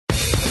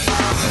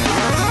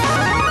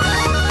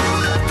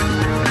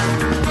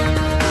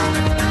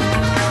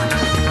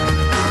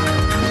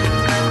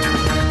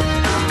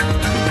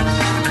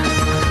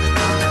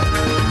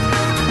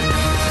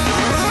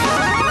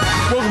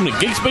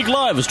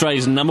5,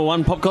 Australia's number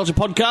one pop culture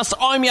podcast.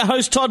 I'm your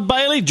host, Todd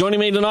Bailey. Joining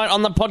me tonight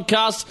on the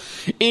podcast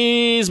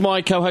is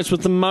my co-host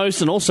with the most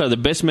and also the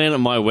best man at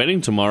my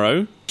wedding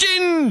tomorrow,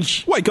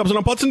 Ginge. Wake ups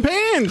on pots and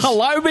pans.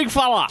 Hello, big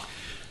fella.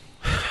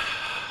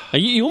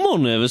 You're more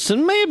nervous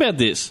than me about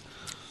this.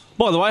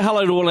 By the way,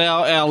 hello to all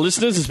our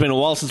listeners. It's been a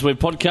while since we've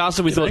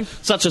podcasted. We thought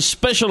such a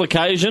special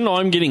occasion.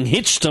 I'm getting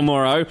hitched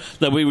tomorrow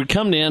that we would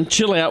come down,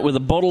 chill out with a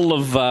bottle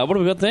of, what have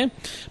we got there?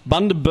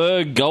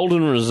 Bundaberg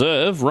Golden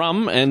Reserve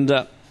rum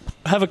and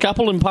have a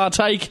couple and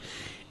partake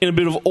in a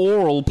bit of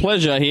oral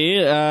pleasure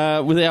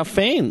here with our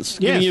fans. Yes.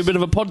 Giving you a bit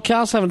of a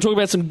podcast, having a talk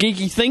about some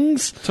geeky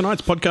things.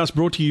 Tonight's podcast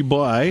brought to you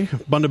by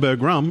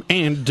Bundaberg Rum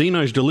and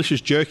Dino's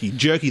Delicious Jerky.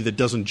 Jerky that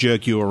doesn't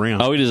jerk you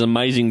around. Oh, it is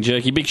amazing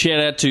jerky. Big shout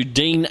out to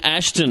Dean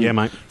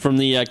Ashton from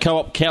the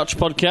Co-op Couch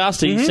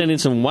podcast. He sent in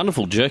some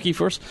wonderful jerky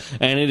for us,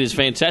 and it is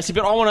fantastic.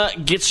 But I want to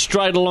get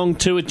straight along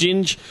to it,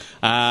 Ginge.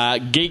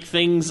 Geek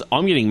things.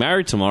 I'm getting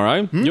married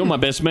tomorrow. You're my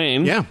best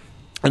man. Yeah.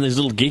 And there's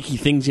little geeky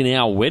things in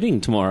our wedding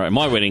tomorrow.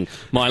 My wedding,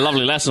 my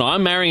lovely lass and I.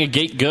 I'm marrying a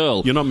geek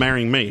girl. You're not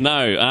marrying me.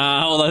 No,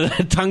 although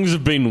their tongues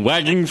have been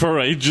wagging for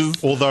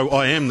ages. Although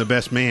I am the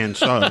best man,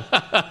 so...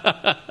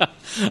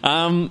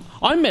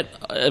 I met,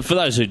 for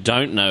those who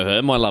don't know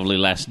her, my lovely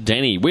lass,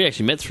 Danny. We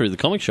actually met through the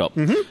comic shop.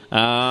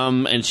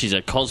 And she's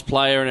a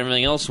cosplayer and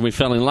everything else, and we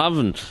fell in love,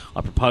 and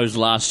I proposed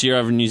last year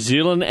over in New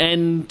Zealand,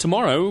 and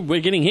tomorrow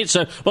we're getting hit.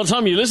 So by the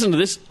time you listen to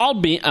this, I'll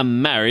be a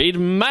married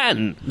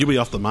man. You'll be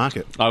off the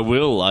market. I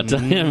will, I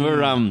tell you.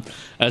 We're,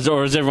 as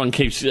everyone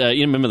keeps, you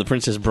remember The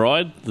Princess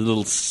Bride? The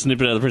little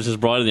snippet of The Princess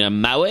Bride, the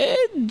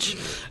marriage?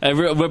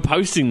 We're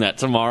posting that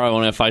tomorrow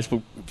on our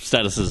Facebook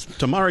statuses.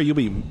 Tomorrow you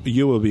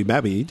will be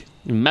married.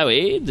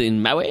 Married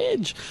in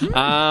marriage.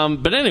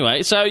 But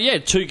anyway, so yeah,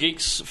 two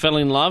geeks fell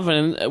in love,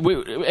 and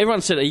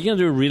everyone said, "Are you going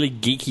to do a really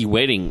geeky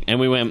wedding?" And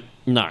we went,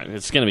 "No,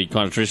 it's going to be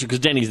kind of traditional because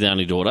Danny's the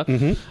only daughter."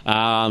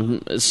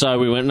 So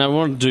we went, "No, we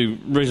want to do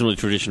reasonably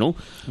traditional."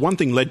 One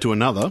thing led to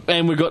another,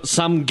 and we've got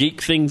some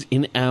geek things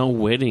in our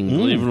wedding,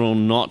 believe it or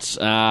not.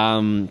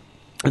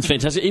 It's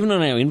fantastic. Even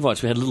on our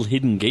invites, we had little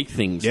hidden geek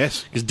things.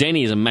 Yes. Because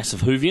Danny is a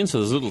massive Whovian, so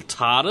there's a little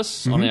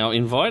TARDIS on our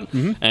invite.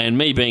 And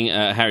me being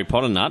a Harry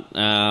Potter nut,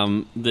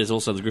 there's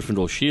also the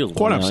Gryffindor shield.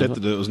 Quite upset that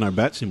there was no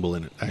bat symbol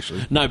in it,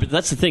 actually. No, but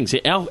that's the thing. See,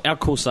 our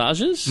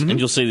corsages, and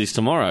you'll see this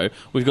tomorrow,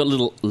 we've got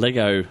little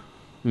Lego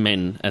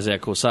men as our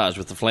corsage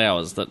with the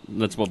flowers.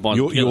 That's what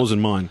binds together. Yours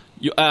and mine.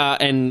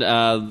 And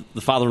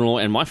the father-in-law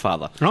and my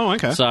father. Oh,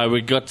 okay. So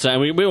we got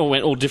we all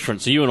went all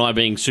different. So you and I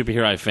being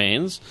superhero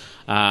fans,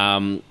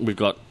 we've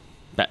got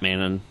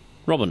Batman and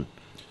Robin.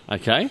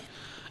 Okay?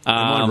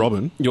 Am I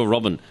Robin? You're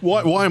Robin.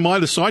 Why am I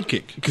the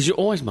sidekick? Because you're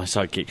always my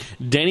sidekick.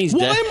 Danny's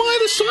Why am I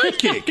the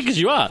sidekick? Because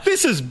you are.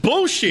 This is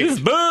bullshit. This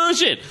is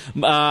bullshit.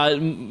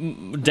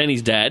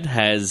 Danny's dad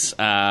has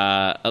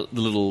the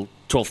little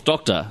 12th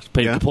Doctor,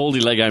 Peter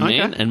Capaldi Lego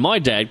man, and my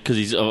dad, because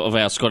he's of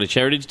our Scottish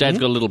heritage, Dad's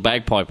got a little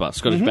bagpiper,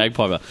 Scottish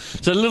bagpiper.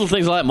 So little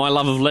things like that, my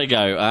love of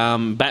Lego,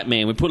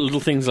 Batman, we put little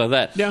things like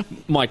that. Yeah.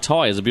 My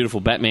tie is a beautiful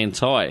Batman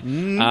tie.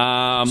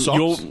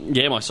 Socks?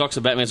 My socks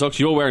are Batman socks.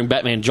 You're wearing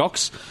Batman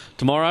jocks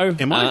tomorrow.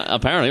 Am I?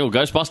 Apparently, or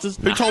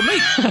Ghostbusters. Who told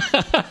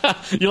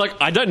me? You're like,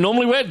 I don't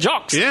normally wear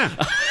jocks. Yeah.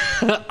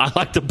 I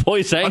like the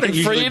boys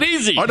hanging free and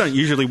easy. I don't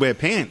usually wear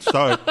pants,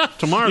 so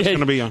tomorrow's going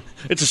to be a...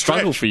 It's a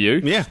struggle for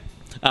you. Yeah.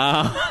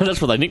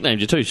 That's what they nicknamed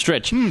you too,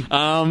 Stretch.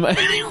 Anyway,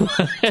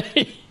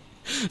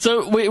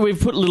 so we've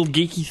put little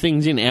geeky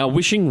things in. Our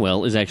wishing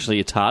well is actually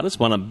a TARDIS,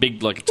 a big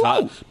big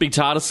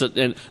TARDIS.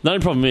 And the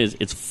only problem is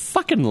it's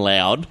fucking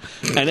loud,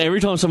 and every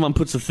time someone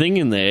puts a thing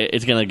in there,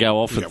 it's going to go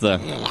off with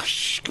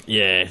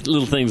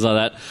little things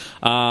like that.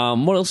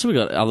 What else have we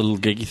got? Other little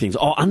geeky things.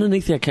 Oh,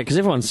 underneath our cake, because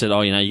everyone said,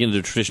 you're going to do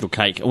a traditional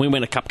cake, and we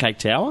went a cupcake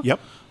tower.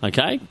 Yep.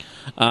 Okay,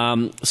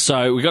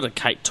 so we got a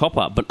cake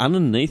topper, but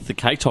underneath the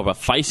cake topper,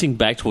 facing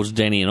back towards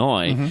Danny and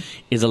I,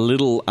 is a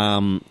little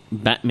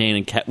Batman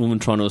and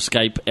Catwoman trying to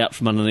escape out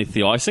from underneath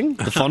the icing,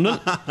 the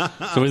fondant.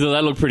 So we thought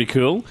that looked pretty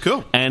cool.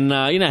 Cool. And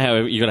you know how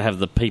you got to have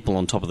the people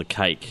on top of the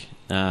cake.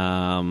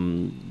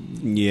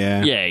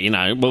 Yeah,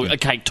 a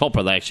cake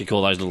topper, they actually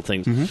call those little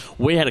things.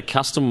 We had a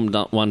custom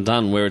one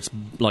done where it's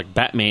like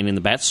Batman in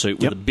the bat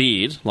suit with a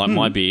beard, like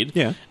my beard,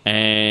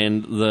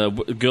 and the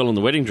girl in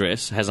the wedding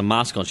dress has a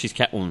mask on. She's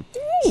Catwoman.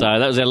 So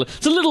that was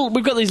it's a little.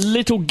 We've got these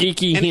little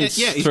geeky hints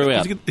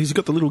throughout. He's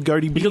got the little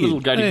goatee beard. He's got the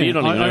little goatee beard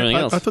on him and everything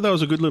else. I thought that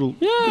was a good little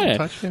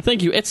touch. Yeah.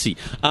 Thank you, Etsy.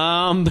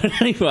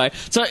 But anyway,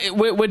 so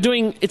we're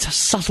doing. It's a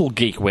subtle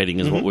geek wedding,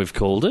 is what we've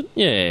called it.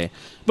 Yeah.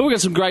 But we've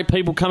got some great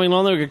people coming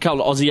on there. We've got a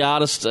couple of Aussie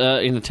artists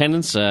in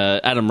attendance.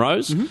 Adam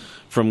Rose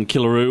from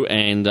Killaroo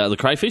and The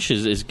Crayfish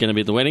is going to be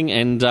at the wedding,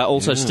 and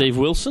also Steve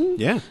Wilson.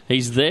 Yeah,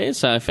 he's there.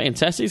 So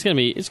fantastic! It's going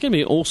to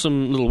be an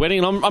awesome little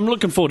wedding, and I'm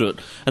looking forward to it.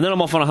 And then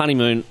I'm off on a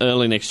honeymoon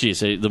early next year,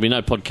 so there'll be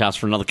no podcast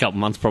for another couple of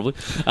months probably.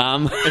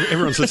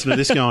 Everyone's listening to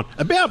this going,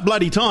 about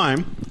bloody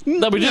time.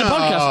 No, we did a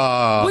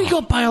podcast. We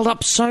got bailed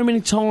up so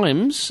many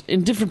times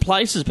in different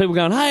places. People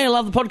going, "Hey, I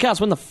love the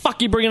podcast. When the fuck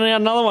are you bringing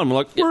out another one?"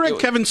 We're at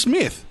Kevin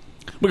Smith.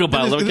 We got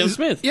bailed up at Kevin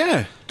Smith.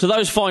 Yeah. to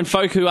those fine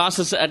folk who asked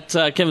us at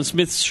Kevin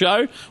Smith's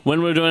show when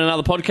we were doing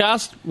another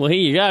podcast, well, here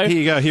you go. Here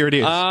you go. Here it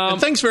is. And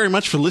thanks very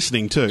much for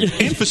listening, too,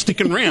 and for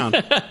sticking around.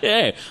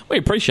 Yeah, we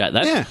appreciate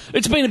that. Yeah.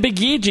 It's been a big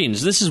year,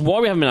 Gins. This is why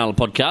we haven't been able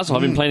to podcast.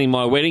 I've been planning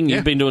my wedding.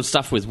 You've been doing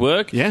stuff with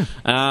work. Yeah.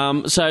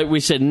 So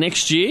we said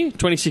next year,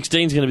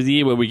 2016 is going to be the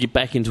year where we get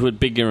back into it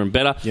bigger and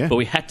better. Yeah. But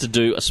we had to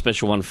do a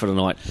special one for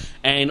tonight.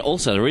 And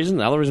also,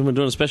 the other reason we're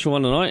doing a special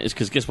one tonight is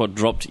because guess what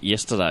dropped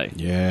yesterday?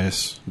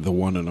 Yes, the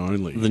one and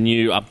only. The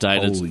new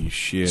updated Holy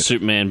shit.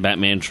 Superman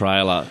Batman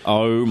trailer.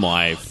 Oh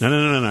my.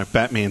 No.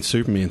 Batman,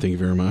 Superman, thank you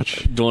very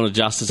much. Dawn of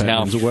Justice.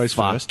 Batman's How always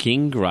first.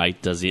 fucking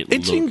great does it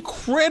It's look?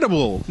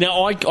 incredible.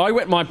 Now, I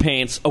wet my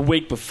pants a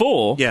week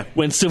before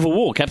when Civil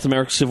War, Captain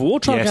America Civil War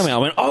trailer came out. I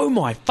went, oh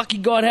my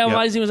fucking God, how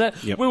amazing was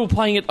that? Yep. We were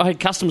playing it. I had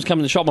customers come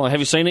in the shop. I'm like, have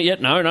you seen it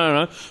yet?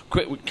 No.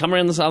 Quick, we come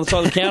around the other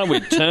side of the counter. We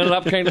turn it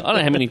up. I don't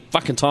know how many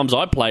fucking times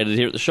I played it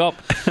here at the shop.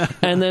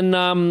 And then,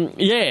 and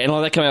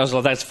like that came out. I was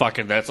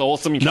like, that's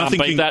awesome. You can't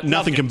beat that.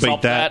 Nothing can beat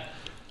top that.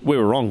 We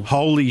were wrong.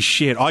 Holy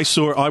shit. I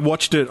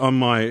watched it on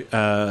my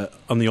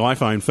on the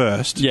iPhone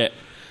first. Yeah.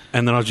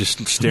 And then I was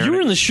just staring. You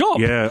were in the shop.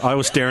 Yeah, I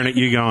was staring at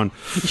you going,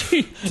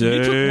 dude.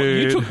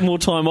 You took more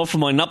time off for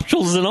my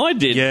nuptials than I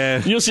did.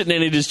 Yeah. You're sitting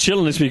there just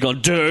chilling this week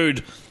going,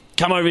 dude,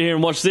 come over here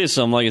and watch this.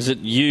 I'm like, is it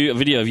a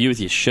video of you with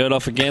your shirt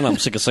off again? I'm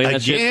sick of seeing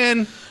that shit.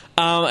 Again?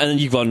 And then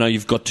you've got, no,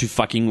 you've got to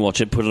fucking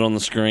watch it. Put it on the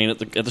screen at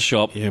the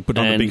shop. Yeah, put it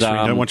on the big screen.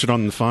 Don't watch it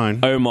on the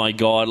phone. Oh my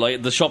God.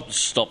 Like, the shop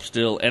stopped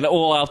still. And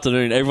all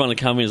afternoon, everyone would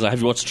come in and is like,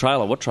 have you watched the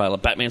trailer? What trailer?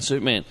 Batman,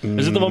 Superman.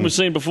 Is it the one we've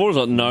seen before? I was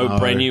like, no,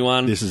 brand new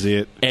one. This is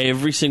it.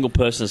 Every single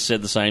person has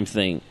said the same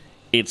thing.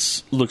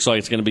 It looks like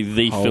it's going to be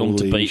the film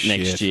to beat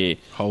next year.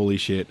 Holy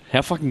shit.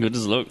 How fucking good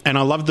does it look? And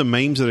I love the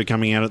memes that are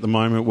coming out at the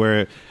moment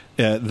where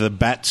the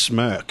bat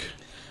smirk.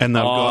 And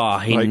they've got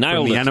he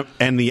nailed it.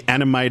 And the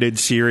animated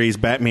series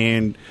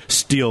Batman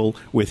still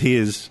with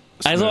his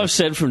smirk. As I've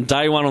said from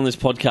day one on this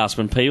podcast,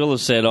 when people have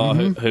said,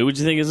 who would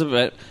you think is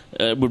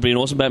would be an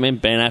awesome Batman?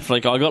 Ben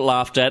Affleck. I got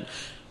laughed at.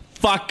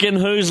 Fucking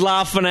who's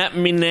laughing at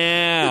me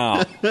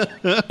now?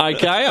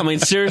 Okay? I mean,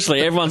 seriously,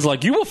 everyone's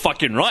like, you were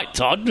fucking right,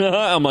 Todd.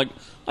 I'm like,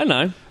 I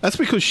know. That's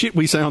because shit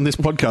we say on this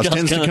podcast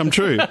tends to come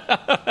true.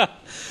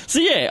 So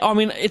yeah, I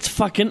mean, it's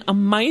fucking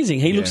amazing.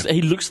 He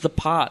looks the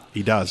part.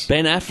 He does.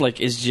 Ben Affleck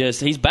is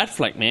he's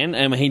Batfleck, man.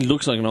 And he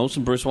looks like an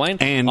awesome Bruce Wayne.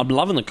 And I'm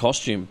loving the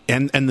costume.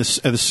 And the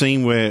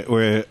scene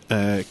where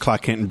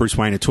Clark Kent and Bruce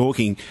Wayne are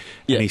talking,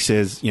 and he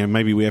says,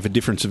 maybe we have a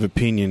difference of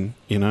opinion,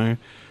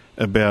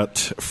 about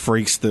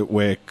freaks that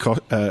wear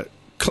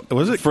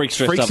freaks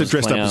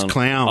dressed up as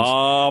clowns.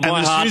 Oh, my and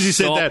as soon as he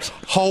said that,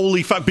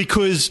 holy fuck!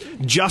 Because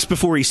just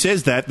before he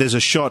says that, there's a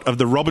shot of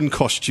the Robin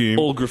costume,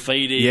 all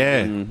graffiti.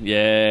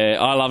 Yeah,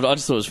 I loved it. I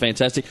just thought it was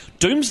fantastic.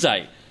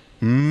 Doomsday.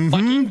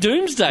 Fucking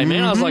Doomsday,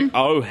 man. I was like,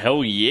 oh,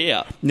 hell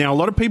yeah. Now, a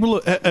lot of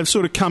people have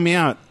sort of come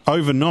out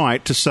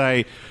overnight to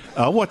say,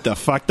 what the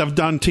fuck? They've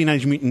done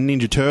Teenage Mutant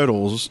Ninja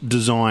Turtles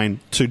design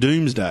to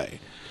Doomsday.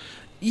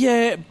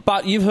 Yeah,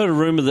 but you've heard a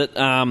rumour that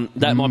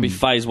that might be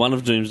phase one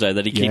of Doomsday,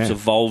 that he keeps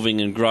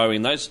evolving and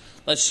growing. Those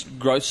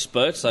growth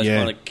spurts, those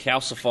kind of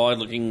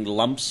calcified-looking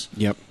lumps.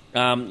 Yep.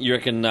 You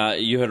reckon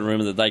you heard a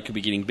rumour that they could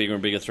be getting bigger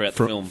and bigger throughout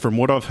the film? From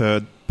what I've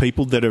heard,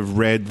 people that have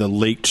read the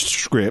leaked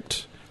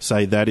script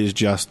say that is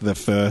just the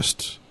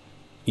first,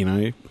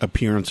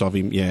 appearance of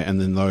him. Yeah,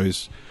 and then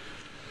those...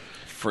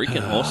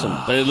 Freaking awesome.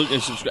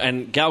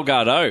 And Gal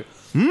Gadot.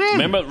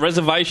 Remember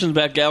reservations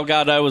about Gal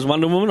Gadot as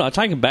Wonder Woman? I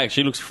take it back.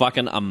 She looks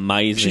fucking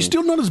amazing. She's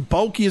still not as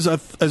bulky as I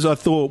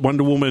thought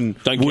Wonder Woman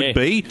would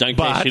be. Don't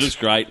care. She looks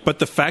great. But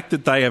the fact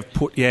that they have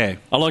put... Yeah.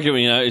 I like it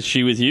when, is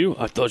she with you?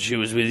 I thought she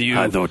was with you.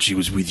 I thought she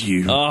was with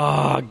you.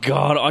 Oh,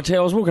 God. I tell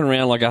you, I was walking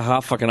around like a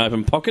half fucking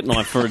open pocket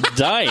knife for a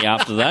day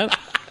after that.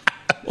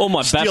 All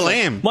my still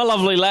am. My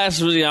lovely lass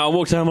was, I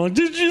walked home, I'm like,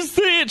 did you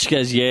see it? She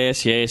goes,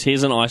 yes,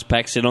 here's an ice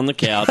pack, sit on the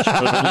couch, put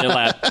it on your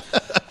lap.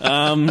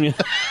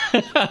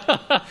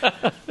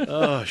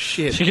 Oh,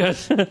 shit.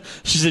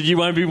 She said, you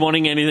won't be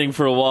wanting anything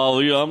for a while.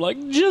 I'm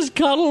like, just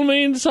cuddle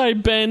me and say,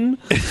 Ben.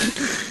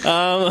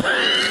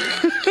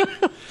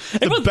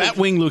 The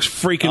Batwing looks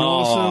freaking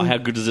awesome. How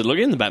good does it look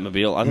in the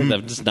Batmobile? I think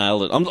they've just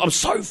nailed it. I'm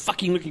so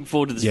fucking looking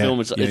forward to this film.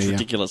 It's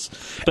ridiculous.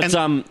 But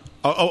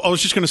I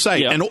was just going to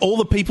say, and all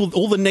the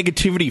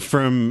negativity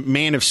from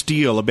Man of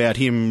Steel about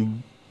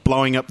him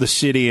blowing up the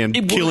city and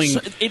killing...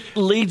 It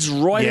leads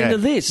right into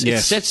this. It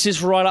sets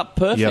this right up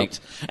perfect.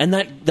 Yep. And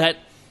that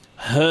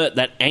hurt,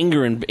 that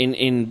anger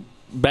in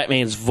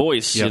Batman's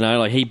voice,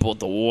 like he bought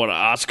the water,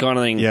 us kind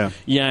of thing.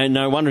 Yeah.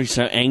 No wonder he's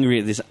so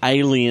angry at this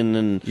alien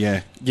and...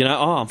 Yeah.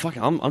 I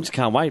just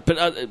can't wait.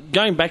 But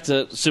going back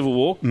to Civil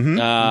War,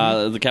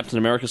 the Captain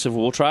America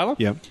Civil War trailer...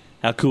 Yep.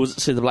 How cool is it to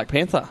see the Black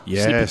Panther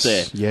snippet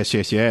there?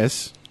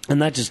 Yes.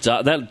 And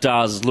that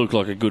does look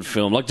like a good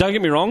film. Like, don't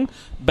get me wrong,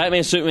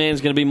 Batman Superman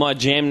is going to be my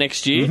jam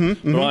next year,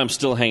 but I am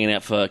still hanging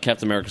out for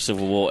Captain America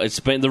Civil War.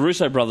 The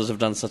Russo brothers have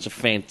done such a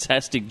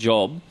fantastic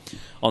job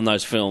on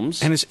those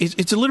films, and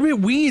it's a little bit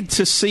weird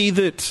to see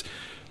that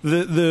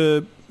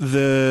the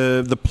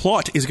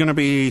plot is going to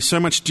be so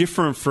much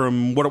different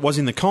from what it was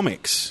in the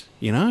comics.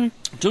 You know,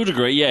 To a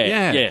degree,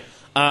 yeah. Yeah.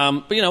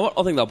 But you know what?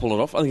 I think they'll pull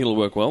it off. I think it'll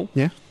work well.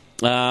 yeah.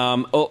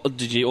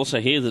 Did you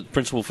also hear that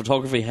principal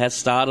photography has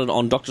started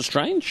on Doctor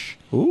Strange?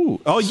 Ooh.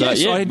 Oh, So,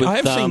 yes, yeah, I with,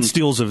 have seen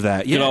stills of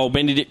that. Good Yeah. old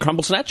Benedict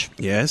Crumblesnatch.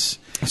 Yes.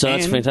 So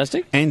that's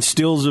fantastic. And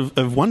stills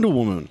of Wonder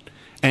Woman.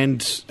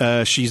 And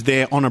she's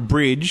there on a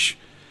bridge,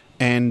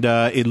 and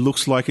it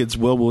looks like it's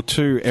World War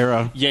II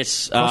era.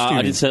 Yes, costuming.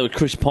 I did say that with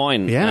Chris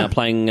Pine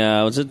playing,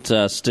 was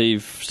it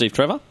Steve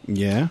Trevor?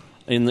 Yeah.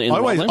 In the I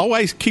role there?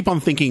 always keep on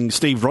thinking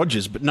Steve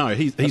Rogers, but no,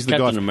 he's That's the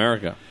Captain guy.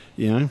 America.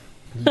 You know?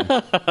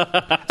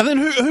 And then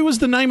who was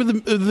the name of the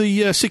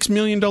 $6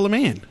 million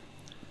man?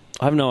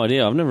 I have no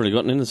idea. I've never really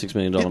gotten into $6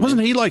 Million Man.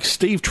 Wasn't he like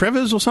Steve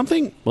Travers or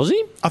something? Was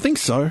he? I think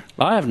so.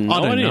 I have no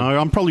I don't idea. know.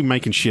 I'm probably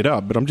making shit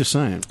up, but I'm just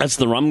saying. That's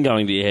the rum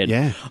going to your head.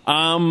 Yeah.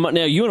 Now,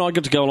 you and I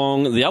got to go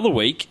along the other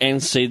week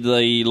and see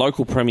the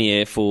local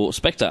premiere for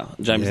Spectre,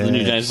 the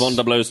new James Bond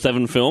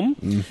 007 film.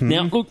 Mm-hmm.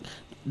 Now, look,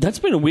 that's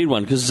been a weird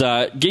one because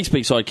Geek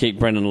Speak sidekick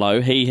Brendan Lowe,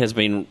 he has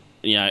been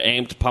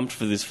amped, pumped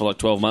for this for like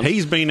 12 months.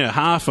 He's been a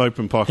half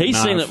open pocket.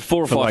 He's seen it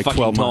 4 or 5 like fucking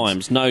 12 months.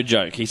 times. No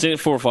joke. He's seen it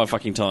 4 or 5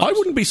 fucking times. I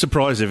wouldn't be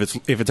surprised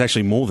if it's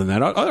actually more than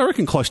that. I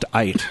reckon close to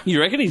 8. You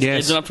reckon he's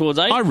Yes. edging up towards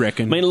 8? I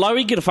reckon. I mean,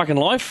 Lowy, get a fucking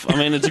life. I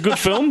mean, it's a good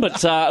film,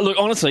 but look,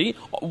 honestly,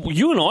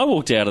 you and I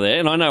walked out of there,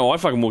 and I know I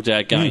fucking walked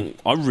out going,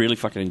 I really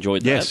fucking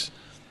enjoyed that. Yes.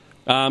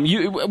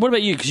 What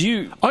about you?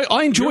 Because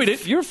I enjoyed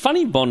it. You're a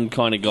funny Bond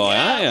kind of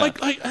guy, aren't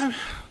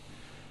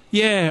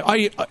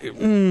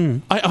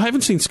you? I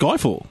haven't seen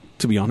Skyfall,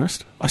 to be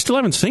honest. I still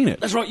haven't seen it.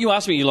 That's right. You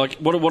asked me, you're like,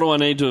 what do I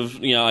need to have,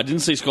 I didn't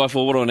see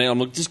Skyfall, what do I need? I'm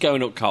like, just go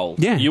into it cold.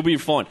 Yeah. You'll be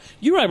fine.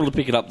 You were able to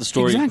pick it up, the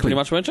story, Exactly. pretty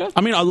much, weren't you?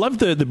 I mean, I loved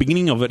the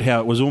beginning of it, how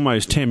it was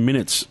almost 10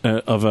 minutes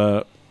of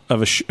a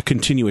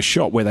continuous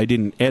shot where they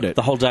didn't edit.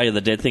 The whole Day of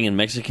the Dead thing in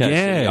Mexico.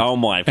 Yeah. Oh,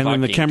 my And fucking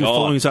then the camera God.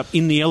 follows up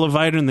in the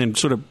elevator and then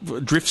sort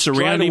of drifts around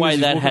Straight him away, as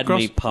he's that walking had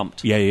across. me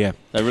pumped. Yeah.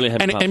 They really had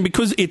me pumped. And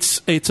because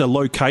it's a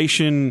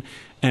location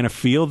and a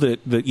feel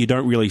that you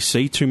don't really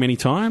see too many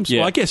times. Yeah.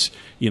 Well, I guess,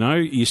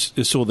 you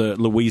saw the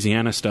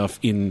Louisiana stuff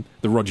in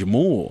the Roger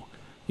Moore,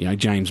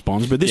 James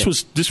Bonds. But this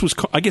was,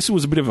 I guess it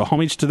was a bit of a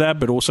homage to that,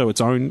 but also its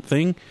own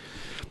thing.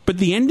 But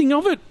the ending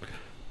of it,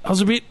 I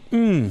was a bit,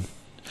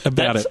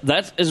 about it.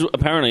 That is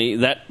apparently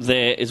that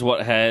there is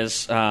what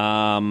has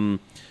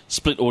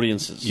split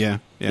audiences. Yeah.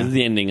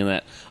 The ending and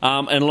that,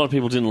 and a lot of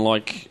people didn't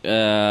like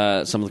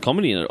some of the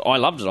comedy in it. I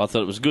loved it. I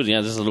thought it was good.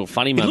 There's a little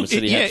funny moments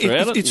that he had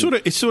throughout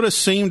it. It sort of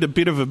seemed a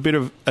bit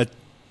of a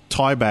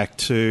tie back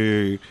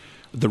to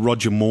the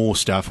Roger Moore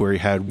stuff where he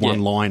had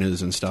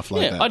one-liners and stuff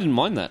like that. I didn't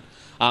mind that.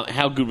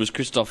 How good was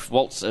Christoph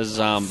Waltz as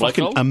Fucking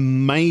Blofeld?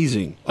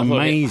 amazing.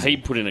 He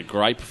put in a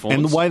great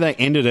performance. And the way they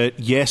ended it,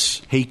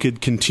 yes, he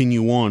could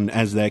continue on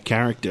as that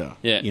character.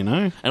 Yeah. You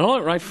know? And I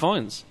like Ralph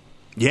Fiennes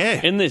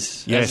Yeah. in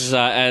this Yes.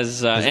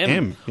 as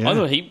M. yeah. I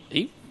thought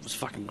he was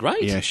fucking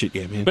great. Yeah, shit,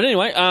 yeah, man. But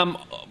anyway,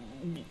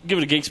 give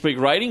it a Geek Speak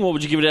rating. What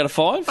would you give it out of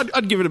 5?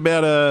 I'd give it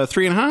about a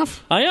 3.5.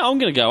 Oh, yeah, I'm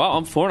going to go up.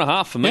 I'm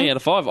 4.5 for me Yeah. out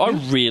of 5. I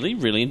really,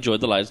 really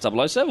enjoyed the latest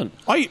 007.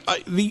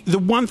 The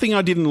one thing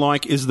I didn't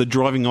like is the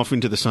driving off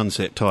into the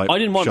sunset type. I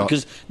didn't mind it shot.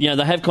 because,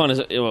 they have kind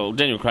of... Well,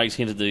 Daniel Craig's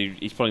hinted that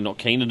he's probably not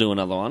keen to do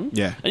another one.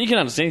 Yeah. And you can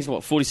understand,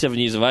 he's, 47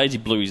 years of age. He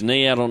blew his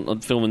knee out on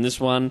filming this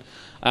one.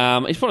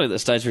 He's probably at that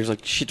stage where he's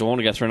like, shit, do I want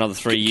to go through another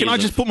 3 years? Can I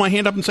just put my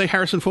hand up and say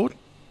Harrison Ford?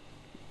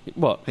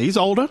 What? He's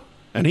older,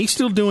 and he's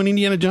still doing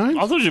Indiana Jones.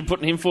 I thought you were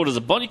putting him forward as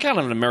a Bond. You can't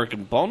have an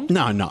American Bond.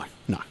 No.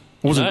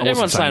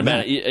 Everyone's saying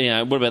about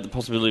it. What about the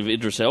possibility of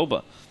Idris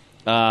Elba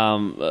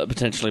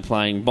potentially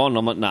playing Bond?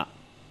 I'm like, nah.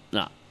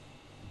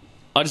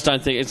 I just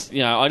don't think it's.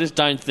 I just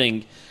don't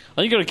think. I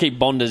think you've got to keep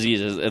Bond as he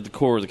is at the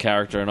core of the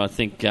character, and I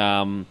think,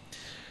 I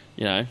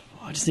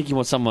just think you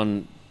want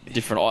someone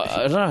different.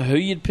 I don't know who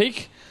you'd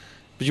pick,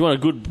 but you want a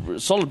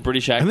good, solid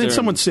British actor. And then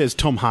someone says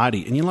Tom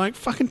Hardy, and you're like,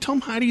 fucking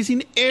Tom Hardy's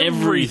in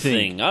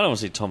everything. I don't want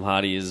to see Tom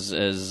Hardy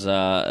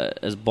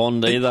as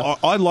Bond either.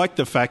 I like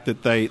the fact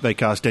that they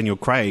cast Daniel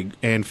Craig,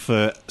 and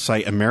for,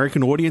 say,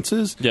 American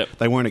audiences,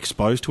 they weren't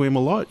exposed to him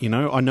a lot.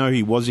 I know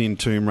he was in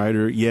Tomb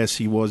Raider. Yes,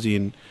 he was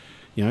in,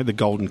 The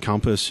Golden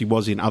Compass. He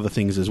was in other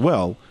things as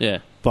well. Yeah.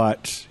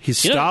 But his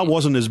star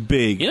wasn't as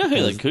big. You know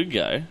who they could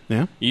go?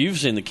 Yeah? You've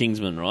seen The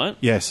Kingsman, right?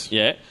 Yes.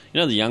 Yeah. You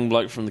know the young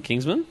bloke from The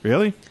Kingsman?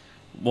 Really?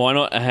 Why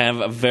not have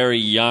a very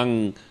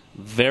young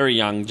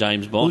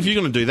James Bond? Well, if you're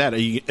going to do that, are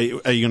you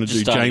going to do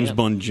starting James out.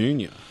 Bond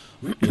Jr.?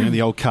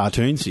 The old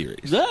cartoon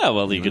series. Yeah,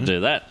 well, you could do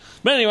that.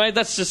 But anyway,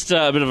 that's just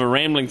a bit of a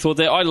rambling thought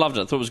there. I loved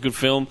it. I thought it was a good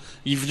film.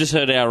 You've just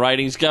heard our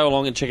ratings. Go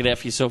along and check it out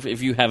for yourself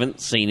if you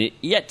haven't seen it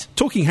yet.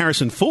 Talking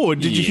Harrison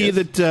Ford, did you hear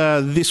that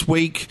this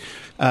week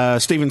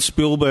Steven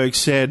Spielberg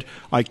said,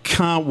 I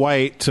can't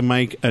wait to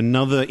make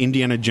another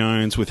Indiana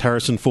Jones with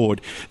Harrison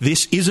Ford.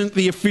 This isn't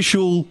the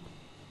official,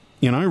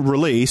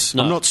 release.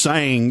 No. I'm not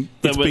saying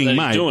it's that being he's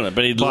made. doing it,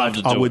 but he'd love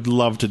to do I it. would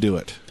love to do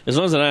it. As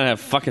long as they don't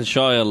have fucking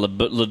Shia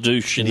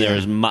LaDouche in there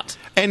as Mutt.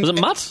 And, was it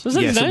Mutt? Was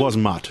that yes, his name? it was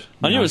Mutt.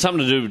 I knew it was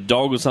something to do with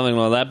Dog or something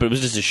like that, but it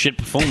was just a shit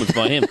performance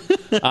by him.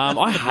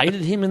 I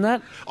hated him in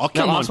that. Oh,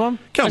 come that last on. one.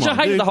 Come Actually, on,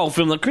 I hated dude. the whole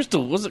film. The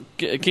Crystal, was it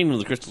Kingdom of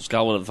the Crystal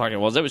Skull, whatever the fuck it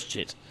was? That was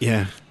shit.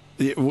 Yeah.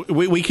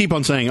 we keep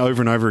on saying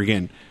over and over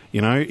again. You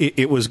know,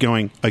 it was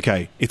going,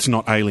 okay, it's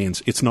not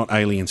aliens, it's not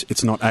aliens,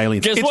 it's not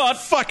aliens. Guess it's what?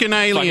 Fucking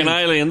aliens. Fucking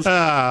aliens.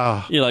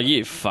 You're like,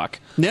 you fuck.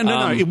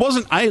 No, it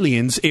wasn't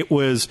aliens, it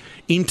was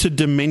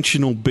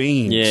interdimensional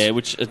beings. Yeah,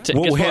 which...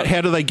 well,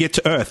 how do they get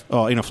to Earth?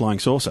 Oh, in a flying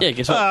saucer. Yeah,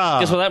 guess what?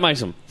 Guess what that makes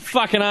them?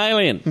 Fucking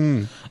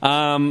alien.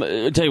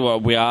 Tell you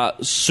what, we are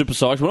super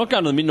psyched. We're not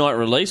going to the midnight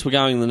release. We're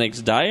going the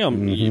next day.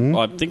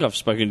 I think I've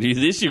spoken to you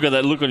this. You've got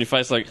that look on your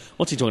face like,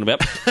 what's he talking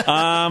about? What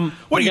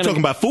are you talking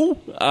about,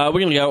 fool? We're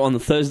going to go on the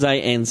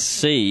Thursday and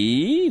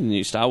see the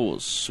new Star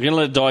Wars. We're going to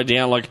let it die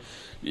down. Like,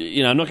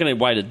 you know, I'm not going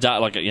to wait a day,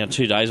 like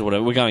 2 days or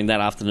whatever. We're going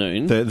that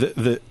afternoon.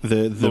 The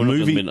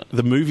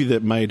movie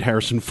that made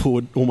Harrison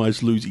Ford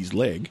almost lose his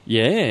leg.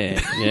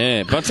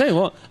 Yeah. But I tell you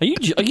what, are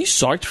you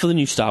psyched for the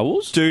new Star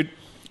Wars, dude?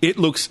 It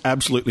looks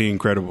absolutely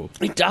incredible.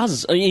 It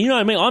does. You know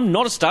what I mean? I'm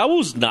not a Star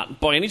Wars nut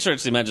by any stretch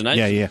of the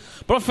imagination. Yeah.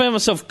 But I found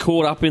myself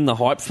caught up in the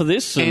hype for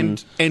this. And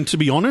to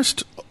be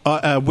honest,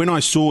 when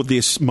I saw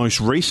this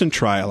most recent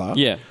trailer,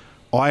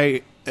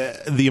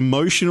 the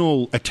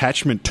emotional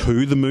attachment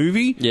to the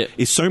movie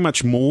is so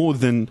much more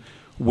than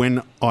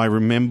when I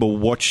remember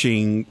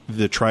watching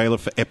the trailer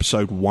for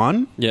Episode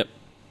 1. Yep.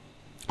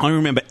 I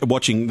remember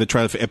watching the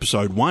trailer for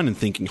Episode 1 and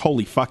thinking,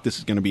 holy fuck, this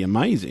is going to be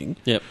amazing.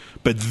 Yep.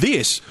 But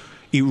this...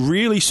 It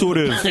really sort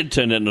of... It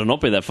turned out to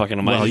not be that fucking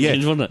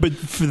amazing, wasn't it? But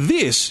for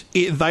this,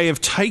 they have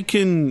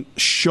taken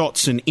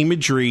shots and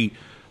imagery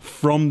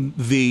from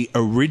the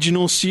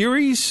original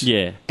series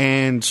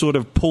and sort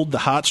of pulled the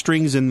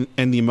heartstrings and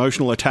the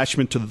emotional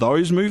attachment to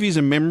those movies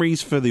and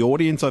memories for the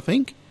audience, I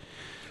think.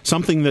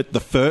 Something that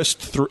the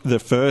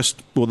prequels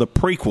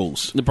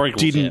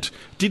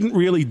didn't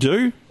really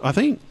do, I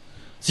think.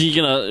 So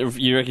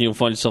you reckon you'll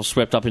find yourself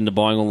swept up into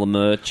buying all the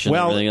merch and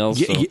everything else?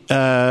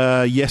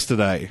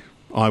 Yesterday...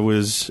 I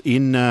was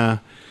in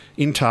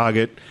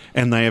Target,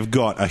 and they have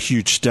got a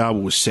huge Star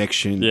Wars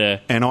section.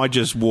 Yeah. And I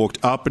just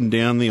walked up and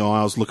down the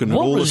aisles looking at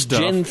all the stuff.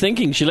 What was Jen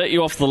thinking? She let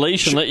you off the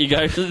leash and let you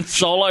go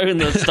solo in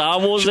the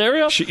Star Wars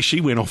area? She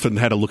went off and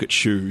had a look at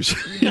shoes.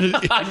 And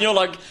you're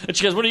like... And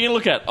she goes, what are you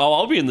going to look at? Oh,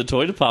 I'll be in the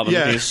toy department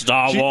looking at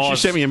Star Wars.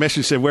 She sent me a message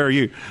and said, where are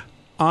you?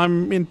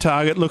 I'm in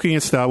Target looking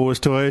at Star Wars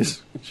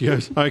toys. She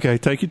goes, okay,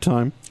 take your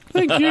time.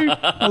 Thank you.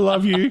 I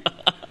love you.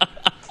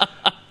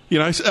 You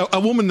know, a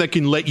woman that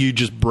can let you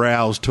just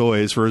browse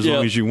toys for as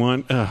long as you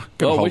want.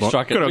 We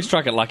struck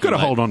it lucky. Got to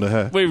hold on to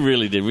her. We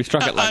really did. We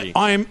struck it lucky.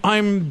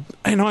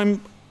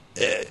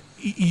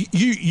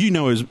 You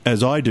know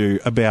as I do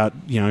about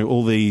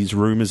all these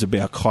rumors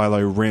about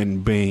Kylo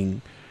Ren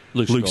being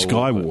Luke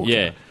Skywalker.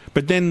 Yeah,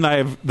 but then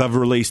they've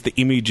released the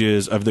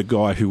images of the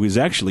guy who is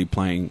actually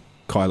playing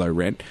Kylo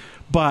Ren.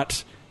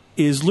 But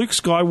is Luke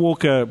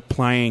Skywalker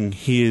playing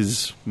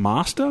his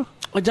master?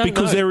 I don't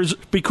know. That's a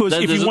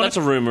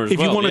rumor as well. If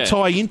you want to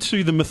tie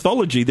into the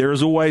mythology, there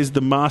is always the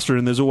master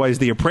and there's always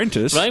the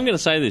apprentice. But I'm going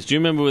to say this. Do you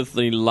remember with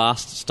the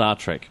last Star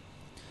Trek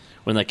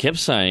when they kept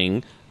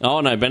saying,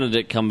 oh no,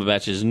 Benedict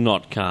Cumberbatch is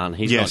not Khan.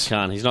 He's not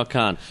Khan. He's not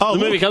Khan. Oh,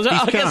 the movie comes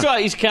out. Guess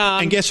what? He's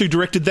Khan. And guess who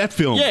directed that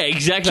film? Yeah,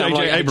 exactly.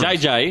 J.J.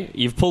 Abrams. JJ,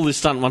 you've pulled this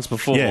stunt once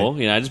before.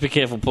 Yeah. Just be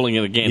careful pulling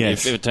it again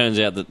if it turns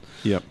out that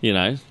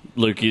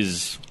Luke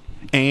is...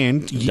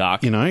 And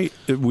dark.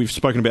 We've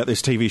spoken about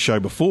this TV show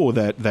before,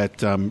 that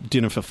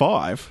Dinner for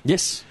Five.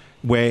 Yes,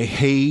 where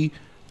he,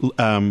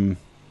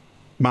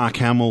 Mark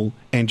Hamill,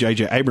 and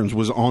J.J. Abrams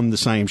was on the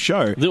same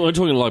show. We're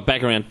talking like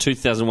back around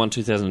 2001,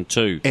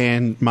 2002,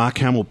 and Mark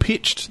Hamill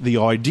pitched the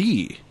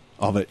idea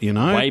of it.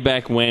 Way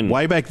back when,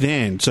 way back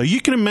then. So you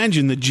can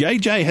imagine that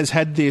J.J. has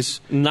had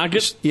this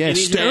nugget,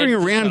 stirring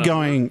around,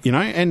 going,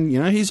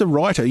 and he's a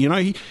writer.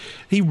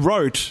 He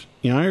wrote,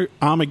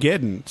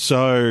 Armageddon.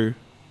 So.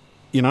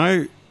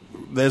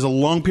 There's a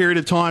long period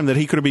of time that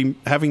he could have been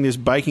having this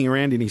baking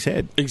around in his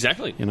head.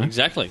 Exactly.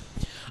 Exactly.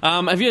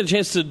 Have you had a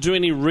chance to do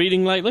any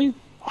reading lately?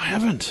 I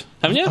haven't.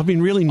 Haven't you? I've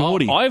been really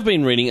naughty. I've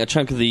been reading a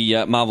chunk of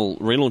the Marvel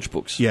relaunch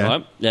books. Yeah.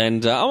 Right?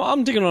 And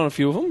I'm digging on a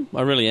few of them.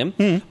 I really am.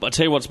 But I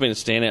tell you what's been a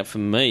standout for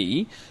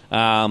me,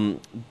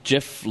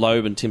 Jeff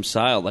Loeb and Tim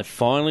Sale, they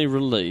finally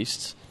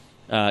released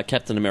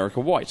Captain America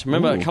White.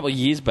 Remember a couple of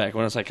years back,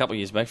 when I say a couple of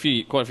years back,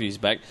 quite a few years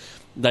back,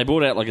 they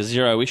brought out like a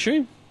 0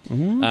 issue.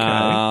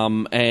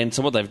 Okay. And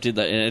so what they've did,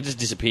 and it just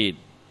disappeared.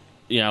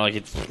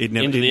 It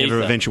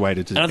never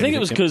eventuated to. And I think it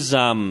was because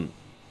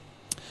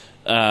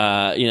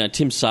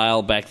Tim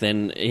Sale back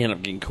then, he ended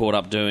up getting caught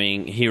up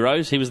doing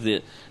Heroes. He was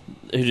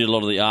who did a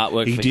lot of the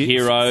artwork for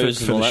Heroes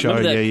for and all the that. show.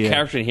 Remember that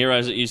character in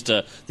Heroes that used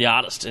to the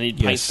artist and he'd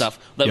paint stuff.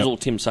 That was all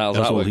Tim Sale's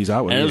artwork. All his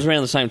artwork. And it was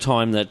around the same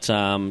time that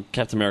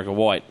Captain America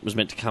White was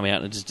meant to come out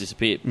and it just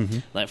disappeared.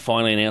 They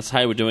finally announced,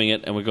 "Hey, we're doing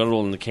it, and we've got it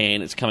all in the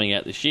can. It's coming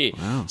out this year."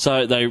 Wow.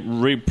 So they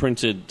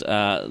reprinted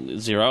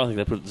 0. I think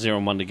they put 0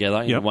 and 1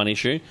 together in one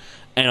issue.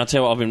 And I'll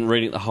tell you what, I've been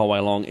reading it the whole way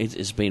along.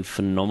 It's been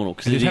phenomenal.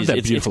 Because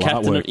it's beautiful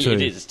artwork too.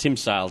 It is. It's Tim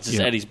Sale. It's just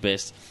at his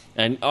best.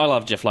 And I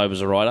love Jeff Loeb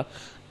as a writer.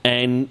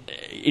 and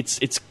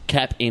it's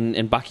Cap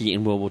and Bucky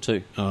in World War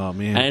II. Oh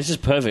man, and it's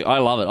just perfect. I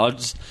love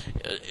it.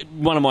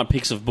 One of my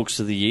picks of books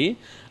of the year.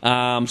 So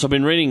I've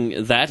been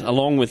reading that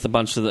along with a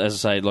bunch of,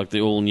 as I say, like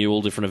the all new,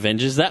 all different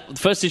Avengers. That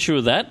first issue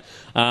of that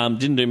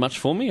didn't do much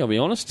for me. I'll be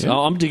honest. Yeah.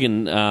 I'm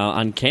digging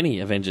Uncanny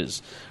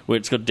Avengers, where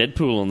it's got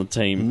Deadpool on the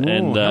team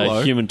and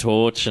Human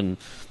Torch and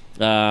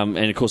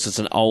of course it's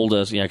an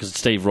older, because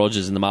Steve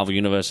Rogers in the Marvel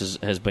Universe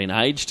has been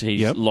aged.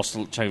 He's lost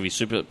a chunk of his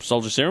super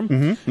soldier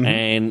serum,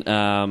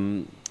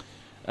 and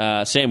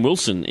Sam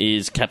Wilson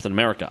is Captain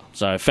America.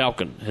 So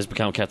Falcon has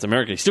become Captain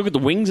America. He's still got the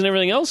wings and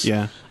everything else.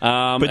 Yeah.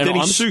 But then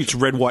his suit's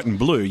red, white, and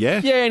blue. Yeah.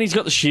 Yeah, and he's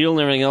got the shield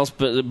and everything else,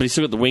 but he's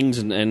still got the wings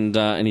and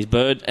his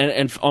bird.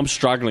 And I'm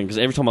struggling because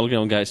every time I look at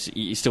him, I go,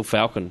 "You're still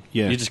Falcon.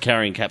 Yeah. You're just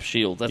carrying Cap's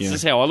shield." That's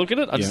just how I look at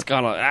it. I just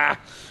kind of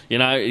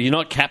you're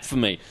not Cap for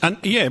me. And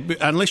but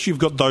unless you've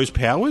got those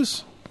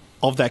powers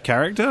of that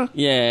character,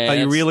 are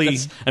you really?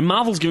 And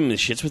Marvel's giving me the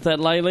shits with that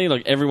lately.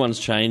 Like everyone's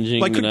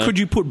changing. Like, could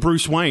you put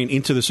Bruce Wayne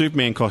into the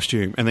Superman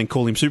costume and then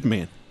call him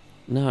Superman?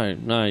 No.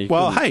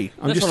 Well, hey,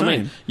 I'm just saying. I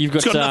mean.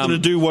 It's got nothing to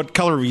do what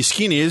colour of your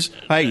skin is.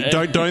 Hey,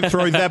 don't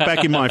throw that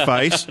back in my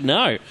face.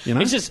 No,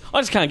 I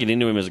just can't get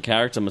into him as a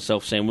character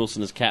myself. Sam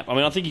Wilson as Cap. I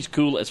mean, I think he's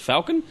cool as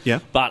Falcon. Yeah.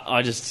 But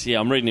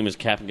I'm reading him as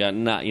Cap and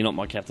going, nah, you're not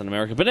my Captain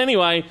America. But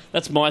anyway,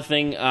 that's my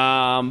thing.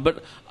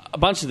 But a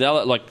bunch of the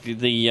other, like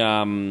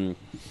the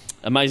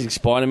Amazing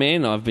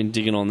Spider-Man, I've been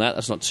digging on that.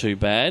 That's not too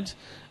bad.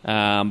 But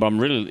I'm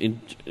really,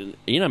 I'm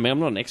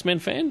not an X-Men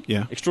fan.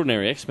 Yeah.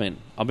 Extraordinary X-Men.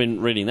 I've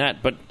been reading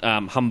that, but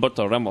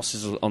Humberto Ramos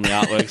is on the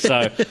artwork,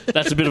 so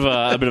that's a bit of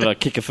a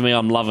kicker for me.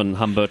 I'm loving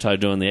Humberto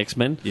doing the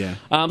X-Men. Yeah.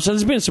 So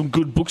there's been some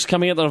good books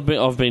coming out that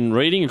I've been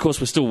reading. Of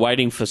course, we're still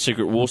waiting for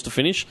Secret Wars to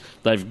finish.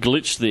 They've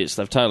glitched this.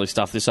 They've totally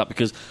stuffed this up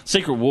because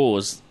Secret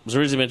Wars was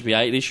originally meant to be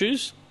 8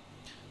 issues.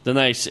 Then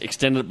they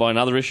extended it by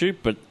another issue,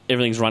 but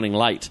everything's running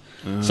late.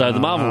 So the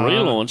Marvel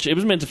relaunch, it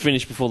was meant to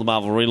finish before the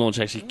Marvel relaunch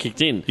actually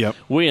kicked in. Yep.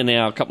 We are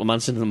now a couple of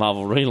months into the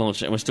Marvel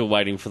relaunch, and we're still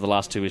waiting for the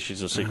last 2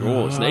 issues of Secret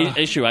Wars.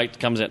 Issue 8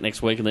 comes out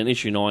next week, and then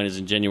issue 9 is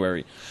in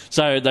January.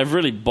 So they've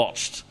really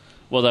botched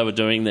what they were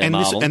doing there,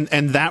 Marvel.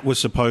 And that was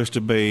supposed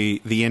to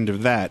be the end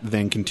of that,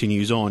 then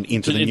continues on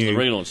into the new...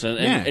 the relaunch,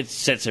 and it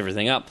sets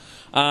everything up.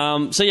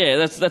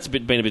 That's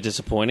been a bit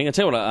disappointing. I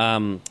tell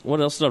you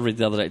what else did I read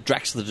the other day?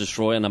 Drax the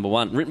Destroyer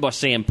 #1, written by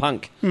CM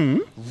Punk.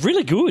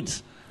 Really good.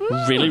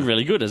 Really,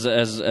 really good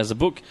as a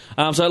book.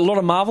 So a lot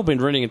of Marvel, been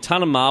reading a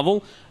ton of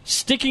Marvel.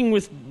 Sticking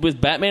with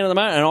Batman at the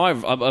moment, and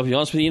I'll be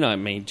honest with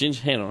you,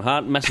 Ginger hand on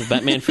heart, massive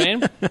Batman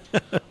fan.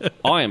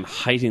 I am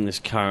hating this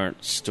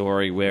current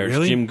story where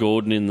it's Jim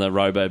Gordon in the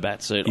Robo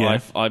Bat suit. Yeah.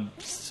 I've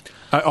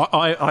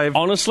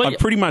honestly, I've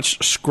pretty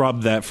much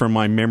scrubbed that from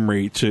my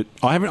memory.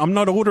 I'm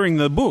not ordering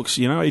the books.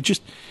 It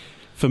just,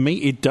 for me,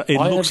 it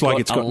looks like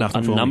it's got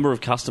nothing for me. A number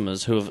of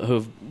customers who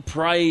have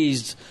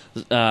praised,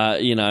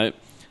 Scott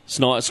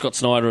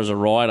Snyder as a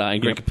writer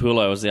and Greg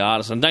Capullo as the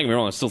artist. And don't get me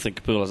wrong, I still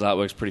think Capullo's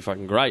artwork's pretty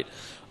fucking great.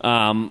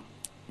 But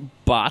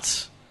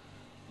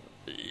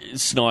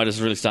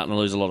Snyder's really starting to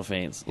lose a lot of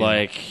fans.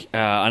 I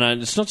know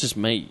it's not just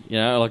me.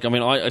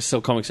 I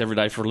sell comics every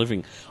day for a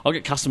living. I'll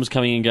get customers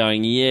coming in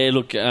going,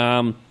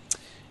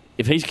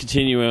 if he's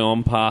continuing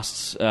on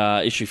past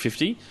issue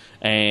 50,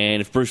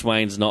 and if Bruce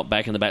Wayne's not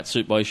back in the bat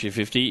suit by issue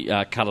 50,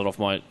 cut it off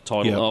my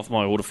title, off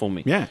my order for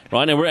me. Yeah.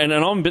 Right? And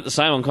I'm a bit the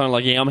same. I'm kind of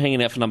like, I'm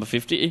hanging out for number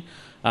 50.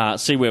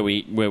 See where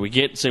we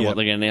get, see what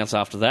they're going to announce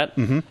after that.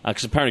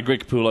 Because apparently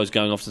Greg Capullo's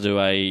going off to do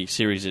a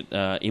series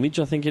at Image,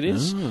 I think it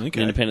is, an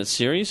independent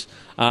series.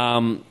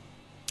 I'm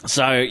kind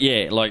of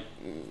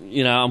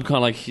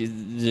like,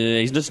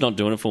 he's just not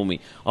doing it for me.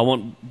 I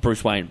want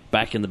Bruce Wayne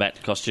back in the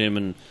Bat costume,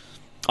 and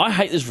I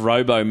hate this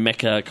robo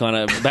mecha kind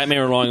of Batman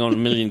relying on a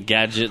million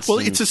gadgets. Well,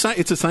 it's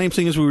the same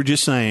thing as we were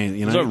just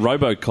saying. It's like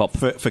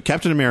RoboCop for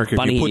Captain America.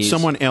 If you put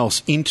someone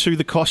else into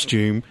the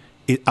costume,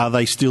 are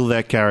they still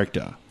that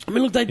character? I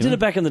mean, look, they did it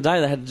back in the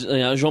day. They had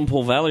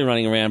Jean-Paul Valley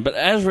running around, but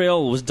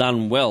Azrael was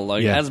done well.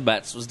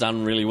 Asbats was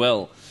done really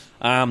well.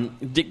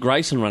 Dick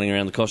Grayson running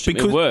around the costume,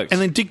 it worked.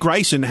 And then Dick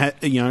Grayson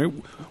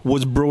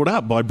was brought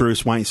up by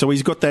Bruce Wayne, so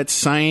he's got that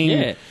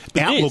same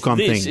outlook on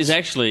things. This is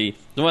actually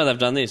the way they've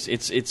done this.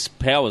 It's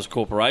Powers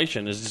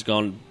Corporation has just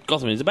gone,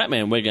 Gotham is a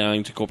Batman. We're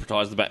going to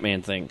corporatise the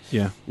Batman thing.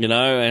 Yeah,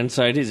 and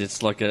so it is.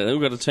 It's like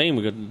we've got a team.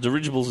 We've got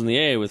dirigibles in the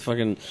air with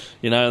fucking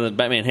the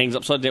Batman hangs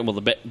upside down. Well,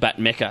 the Bat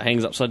Mecha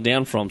hangs upside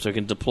down from, so it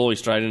can deploy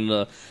straight into.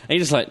 And you're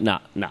just like, nah,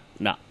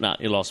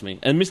 you lost me.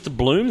 And Mr.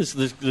 Bloom, this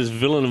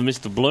villain of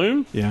Mr.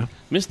 Bloom,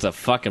 Mr.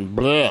 fucking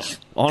blech.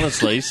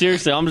 Honestly,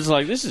 seriously, I'm just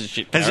like, this is a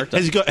shit character.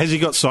 Has he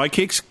got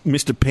sidekicks?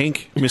 Mr.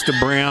 Pink, Mr.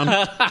 Brown.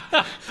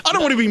 I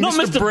don't want to be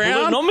Mr.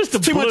 Brown. Not Mr.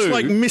 Blue. Too much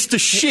like Mr.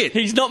 Shit.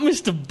 He's not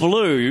Mr.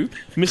 Blue.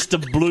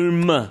 Mr.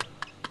 Bloom.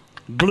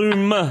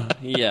 Bloom.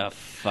 Yeah,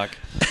 fuck.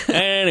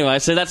 Anyway,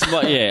 so that's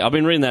what. I've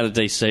been reading that at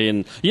DC,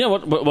 and you know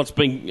what's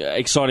been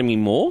exciting me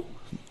more?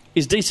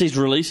 is DC's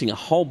releasing a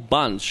whole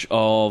bunch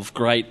of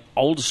great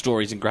older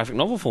stories in graphic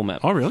novel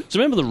format. Oh, really? So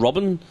remember the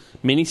Robin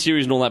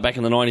miniseries and all that back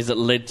in the 90s that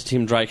led to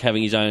Tim Drake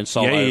having his own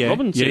solo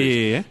Robin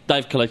series? Yeah.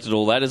 They've collected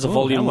all that as a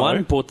volume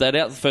 1, brought that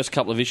out, the first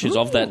couple of issues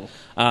of that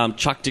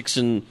Chuck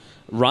Dixon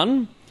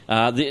run.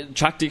 The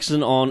Chuck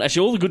Dixon on...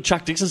 Actually, all the good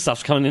Chuck Dixon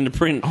stuff's coming into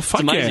print. Oh,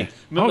 fuck, it's amazing. yeah.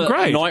 Remember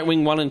great.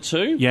 Nightwing 1 and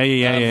 2?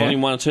 Yeah.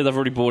 Volume 1 and 2, they've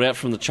already brought out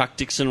from the Chuck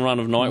Dixon run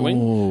of Nightwing.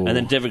 Ooh. And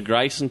then David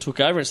Grayson took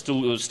over. It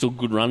was still a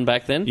good run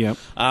back then. Yep.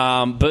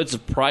 Birds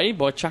of Prey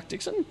by Chuck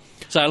Dixon.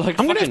 So, like,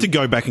 I'm going to have to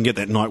go back and get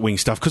that Nightwing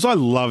stuff because I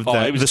love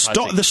that.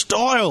 The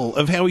style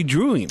of how he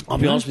drew him. I'll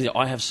be honest with you,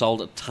 I have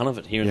sold a ton of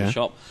it here in the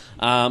shop.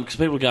 Because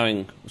people are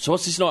going, so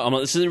what's this Night? I'm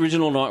like, this is the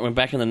original Nightwing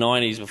back in the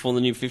 90s before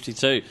the new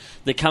 52.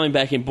 They're coming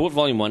back in, bought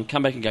Volume 1,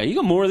 come back and go, you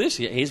got more of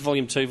this? Yeah, here's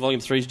Volume 2, Volume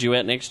 3's due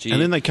out next year.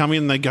 And then they come in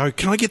and they go,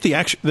 can I get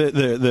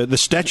the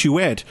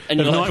statuette of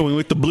Nightwing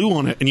with the blue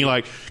on it? And you're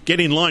like, get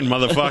in line,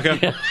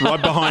 motherfucker,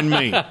 right behind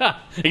me.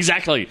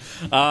 Exactly.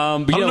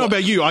 I don't know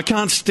about you, I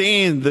can't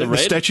stand the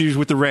statues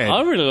with the red.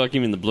 I really like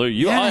him in the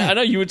blue. I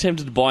know you were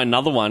tempted to buy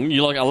another one.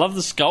 You're like, I love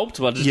the sculpt,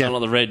 but I just don't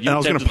like the red. And I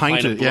was going to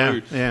paint it,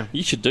 blue. Yeah.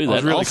 You should do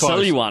that. Really I'll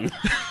sell you one.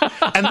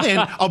 And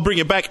then I'll bring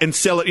it back and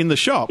sell it in the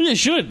shop. Yeah, you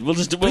should.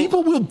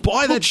 People will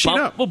buy that shit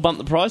up. We'll bump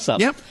the price up.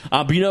 Yep.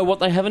 But you know what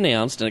they have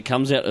announced, and it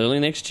comes out early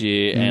next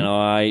year, and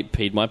I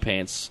peed my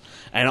pants.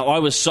 And I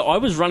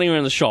was running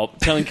around the shop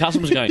telling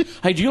customers, going,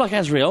 hey, do you like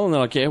Azrael? And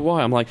they're like, yeah,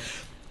 why? I'm like,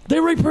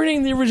 they're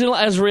reprinting the original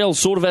Azrael,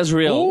 Sword of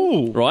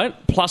Azrael, right?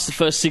 Plus the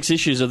first 6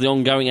 issues of the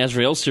ongoing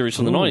Azrael series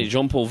from the 90s,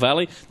 Jean-Paul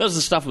Valley. That was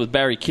the stuff with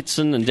Barry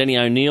Kitson and Denny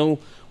O'Neil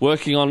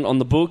working on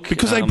the book.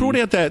 Because they brought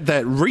out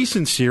that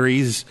recent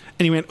series,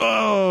 and he went,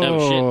 oh. That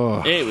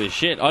was shit. It was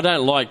shit. I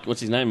don't like, what's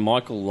his name,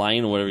 Michael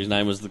Lane or whatever his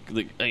name was,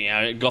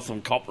 the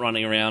Gotham cop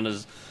running around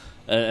as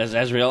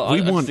Azrael.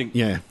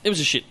 It was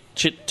a shit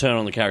turn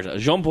on the character.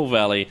 Jean-Paul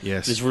Valley,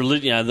 this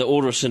religion, the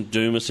Order of St.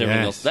 Dumas,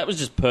 everything else. That was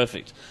just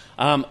perfect.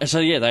 So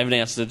they've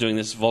announced they're doing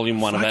this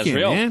Volume 1 of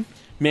Azrael. Yeah,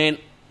 man,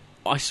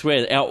 I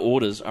swear our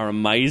orders are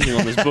amazing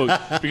on this book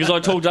because I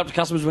talked up to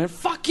customers and went,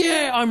 fuck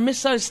yeah, I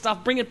miss those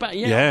stuff, bring it back.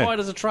 I'll buy it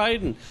as a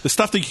trade. And the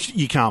stuff that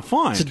you can't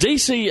find. So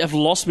DC have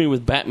lost me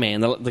with Batman,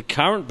 the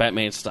current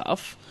Batman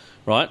stuff,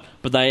 right?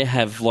 But they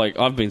have,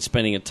 I've been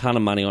spending a ton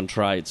of money on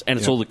trades, and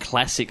it's all the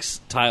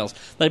classics tales.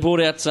 They brought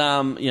out,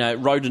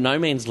 Road to No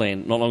Man's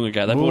Land not long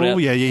ago. They brought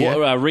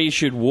out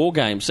reissued War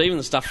Games, so even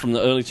the stuff from the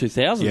early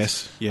 2000s.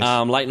 Yes.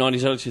 Late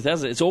 90s, early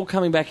 2000s. It's all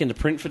coming back into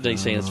print for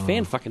DC, and it's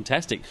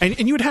fan-fucking-tastic. And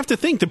you would have to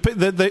think the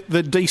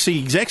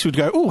DC execs would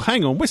go, oh,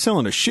 hang on, we're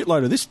selling a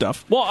shitload of this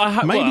stuff. Well, I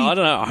don't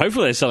know.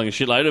 Hopefully they're selling a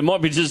shitload. It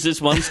might be just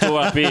this one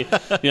store up here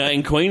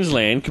in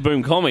Queensland,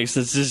 Kaboom Comics,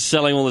 that's just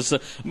selling all this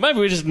stuff. Maybe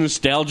we're just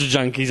nostalgia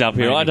junkies up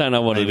here. I don't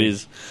know what it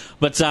is.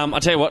 But I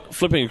tell you what,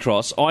 flipping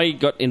across, I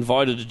got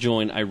invited to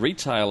join a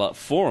retailer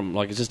forum.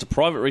 It's just a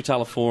private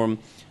retailer forum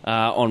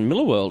on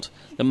Millarworld.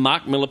 That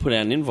Mark Miller put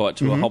out an invite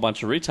to a whole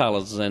bunch of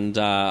retailers, and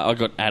I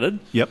got added.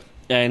 Yep.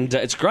 And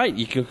it's great.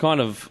 You can kind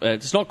of...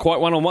 it's not quite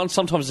one-on-one.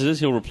 Sometimes it is.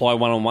 He'll reply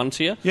one-on-one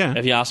to you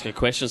if you ask a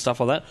question,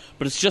 stuff like that.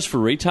 But it's just for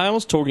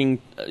retailers,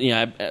 talking...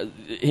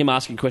 him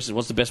asking questions.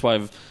 What's the best way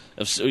of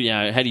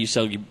how do you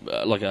sell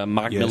a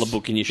Mark Miller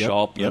book in your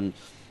shop? Yep.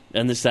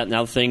 And this, that, and the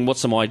other thing.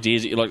 What's some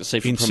ideas that you'd like to see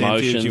for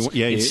promotions,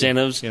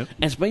 incentives? Yep.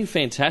 And it's been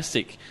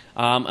fantastic.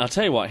 I'll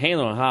tell you what, hand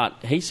on heart,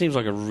 he seems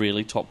like a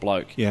really top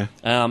bloke. Yeah.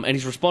 And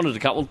he's responded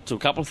to a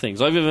couple of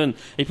things.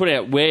 He put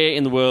out where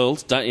in the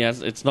world,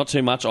 it's not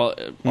too much,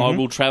 I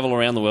will travel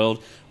around the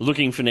world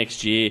looking for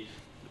next year.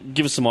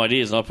 Give us some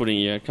ideas, and I'll put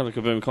in come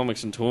to Kaboom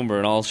Comics in Toowoomba,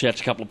 and I'll shout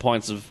you a couple of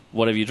pints of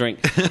whatever you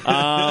drink.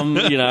 But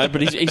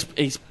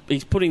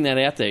he's putting that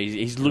out there.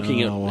 He's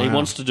looking at. Wow. He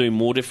wants to do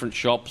more different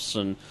shops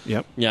and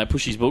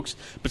push his books.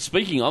 But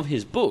speaking of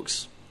his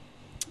books,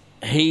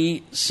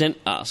 he sent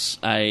us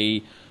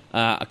a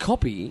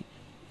copy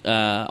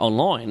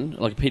online,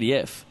 like a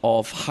PDF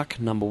of Huck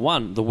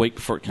 #1 the week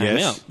before it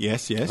came out.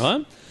 Yes. Right?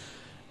 And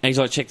he's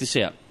like, check this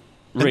out.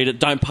 Read it.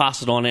 Don't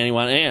pass it on to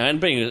anyone.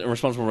 And being a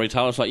responsible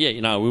retailer, it's like, we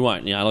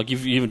won't.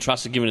 You've even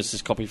trusted giving us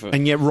this copy for.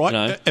 And yet,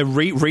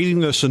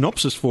 reading the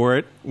synopsis for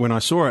it when I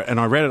saw it and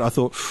I read it, I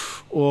thought,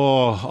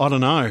 I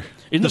don't know.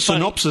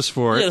 Synopsis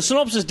for it. Yeah, the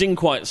synopsis didn't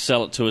quite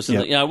sell it to us.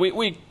 And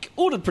we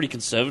ordered pretty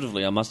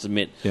conservatively, I must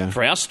admit,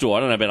 for our store. I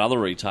don't know about other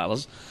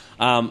retailers.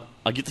 I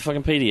get the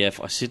fucking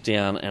PDF. I sit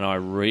down and I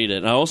read it.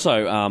 And I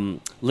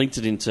also linked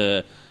it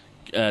into.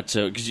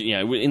 Because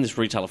in this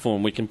retailer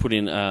forum we can put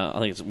in I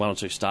think it's 1 or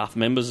 2 staff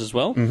members as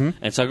well,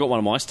 and so I got one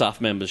of my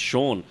staff members,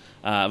 Sean.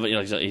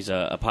 He's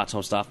a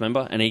part-time staff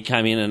member, and he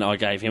came in and I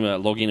gave him a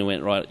login and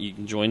went, right, you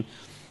can join.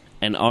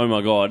 And oh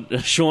my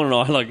god, Sean and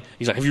I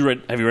he's like, have you read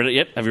it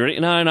yet? Have you read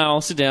it? No,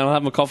 I'll sit down, I'll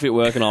have my coffee at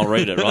work and I'll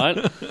read it,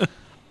 right?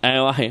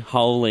 And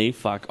holy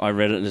fuck, I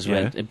read it and just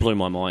went, it blew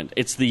my mind.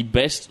 It's the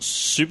best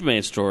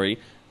Superman story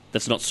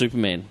that's not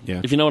Superman,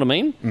 if you know what I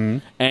mean. Mm-hmm.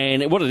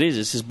 And what it is,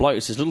 it's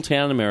this little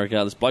town in America.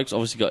 This bloke's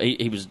obviously got...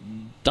 He was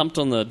dumped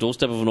on the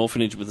doorstep of an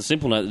orphanage with a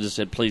simple note that just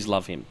said, please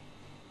love him.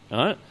 All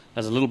right?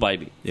 As a little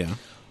baby. Yeah.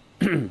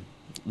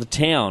 the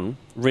town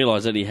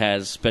realise that he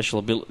has special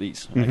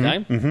abilities,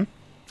 okay? Mm-hmm.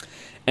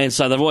 And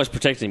so they've always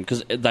protected him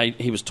because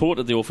he was taught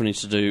at the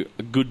orphanage to do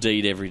a good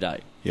deed every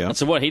day. Yeah. And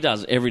so what he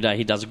does every day,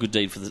 he does a good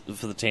deed for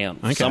the town.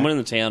 Okay. Someone in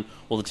the town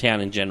or the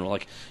town in general.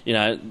 Like,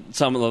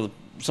 someone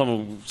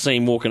will see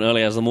him walking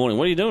early hours of the morning.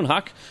 What are you doing,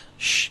 Huck?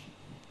 Shh.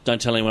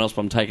 Don't tell anyone else,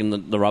 but I'm taking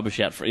the rubbish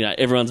out.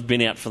 Everyone's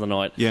been out for the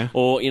night. Yeah.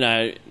 Or,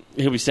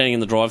 he'll be standing in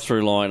the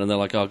drive-through line and they're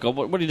like, oh, God,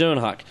 what are you doing,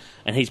 Huck?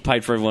 And he's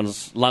paid for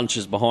everyone's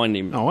lunches behind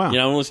him. Oh,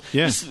 wow.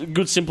 Just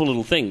good, simple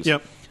little things.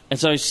 Yep. And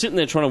so he's sitting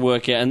there trying to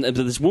work out, and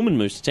this woman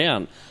moves to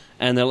town,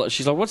 and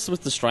she's like, what's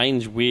with the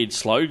strange, weird,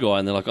 slow guy?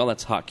 And they're like, oh,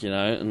 that's Huck,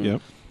 And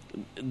yep.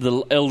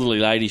 the elderly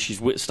lady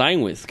she's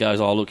staying with goes,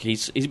 oh, look,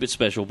 he's a bit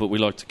special, but we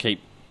like to keep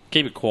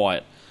it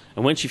quiet.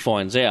 And when she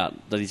finds out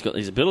that he's got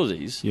these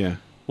abilities... Yeah.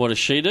 What does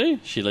she do?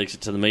 She leaks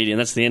it to the media, and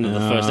that's the end of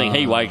the first thing.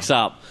 He wakes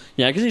up,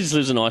 because he just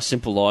lives a nice,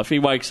 simple life. He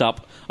wakes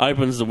up,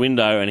 opens the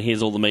window, and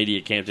hears all the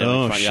media camped out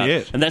in the front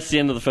yard. And that's the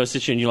end of the first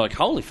issue, and you're like,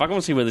 holy fuck, I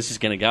want to see where this is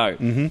going to go.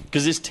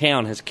 Because this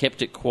town has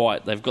kept it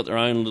quiet. They've got their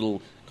own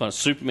little kind of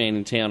Superman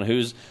in town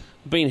who's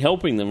been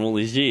helping them all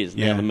these years.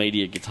 Now the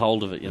media gets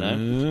hold of it,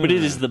 But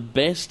it is the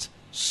best,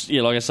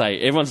 like I say,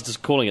 everyone's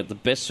just calling it the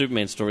best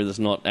Superman story that's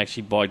not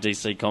actually by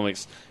DC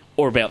Comics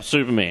or about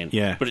Superman.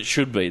 Yeah. But it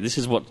should be. This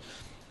is what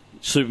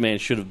Superman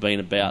should have been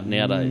about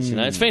nowadays.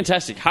 It's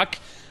fantastic. Huck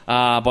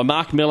by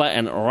Mark Miller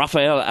and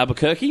Raphael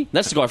Albuquerque.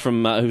 That's the guy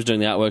from who's doing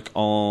the artwork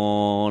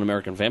on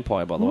American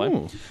Vampire, by the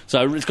way.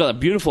 So it's got a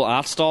beautiful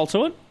art style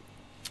to it.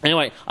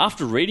 Anyway,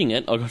 after reading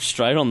it, I got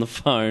straight on the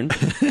phone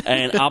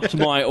and upped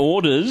my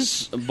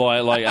orders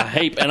by like a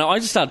heap, and I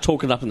just started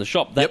talking up in the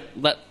shop. That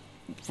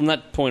from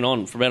that point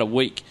on, for about a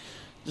week,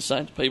 just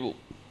saying to people,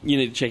 you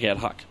need to check out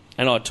Huck.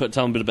 And I tell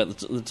them a bit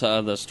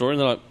about the story, and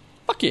they're like,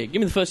 fuck yeah, give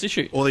me the first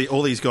issue.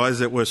 All these guys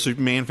that were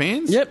Superman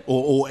fans? Yep.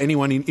 Or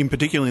anyone in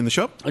particular in the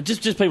shop?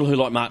 Just people who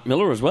like Mark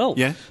Miller as well.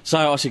 Yeah.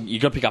 So I said, you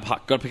got to pick up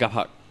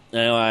Huck.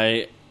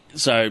 Anyway,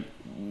 so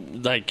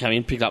they came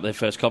in, picked up their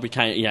first copy.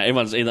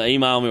 Everyone's either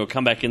emailed me or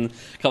come back in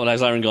a couple of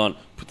days later and gone,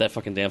 put that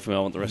fucking down for me, I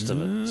want the rest of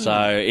it.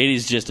 So it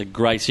is just a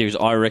great series.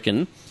 I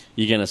reckon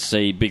you're going to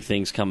see big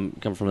things come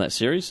from that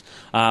series.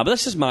 But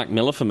that's just Mark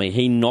Miller for me.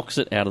 He knocks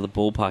it out of the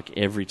ballpark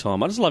every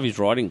time. I just love his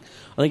writing.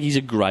 I think he's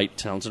a great,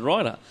 talented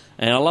writer.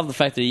 And I love the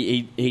fact that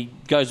he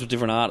goes with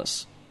different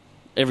artists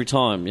every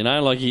time,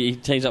 Like he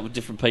teams up with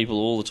different people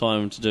all the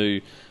time to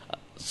do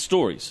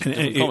stories,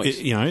 different comics.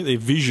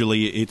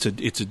 Visually it's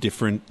a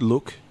different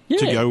look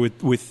to go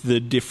with the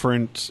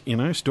different,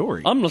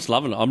 story. I'm just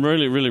loving it. I'm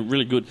really, really,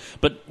 really good.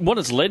 But what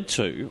it's led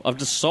to, I've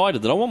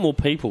decided that I want more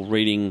people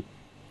reading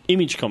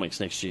Image comics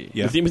next year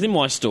within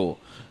my store.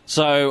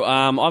 So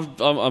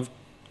I've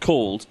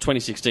called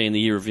 2016 the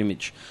year of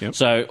Image. Yep.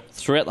 So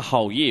throughout the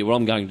whole year, what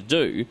I'm going to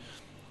do,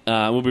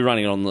 we'll be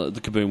running it on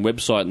the Kaboom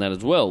website and that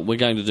as well. We're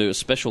going to do a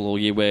special all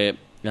year where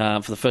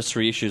for the first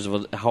 3 issues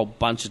of a whole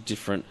bunch of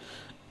different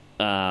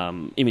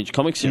Image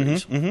comic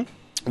series,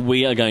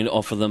 we are going to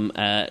offer them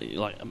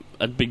like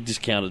a big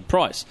discounted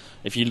price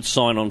if you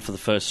sign on for the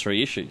first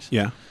 3 issues.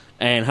 Yeah.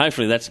 And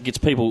hopefully that gets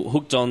people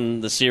hooked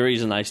on the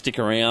series and they stick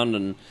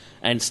around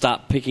and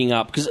start picking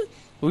up. Because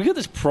we've got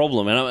this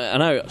problem, and I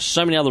know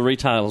so many other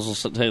retailers will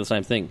tell you the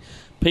same thing.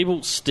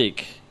 People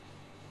stick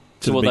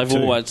to what they've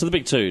always... To the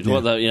big two. To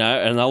what they,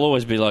 and they'll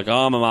always be like,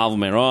 oh, I'm a Marvel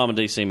man, or oh, I'm a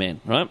DC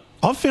man, right?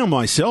 I've found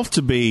myself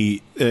to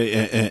be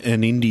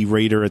an indie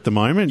reader at the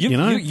moment,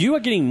 You are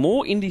getting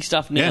more indie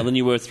stuff now than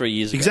you were 3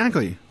 years ago.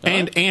 Exactly.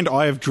 And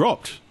I have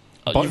dropped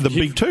the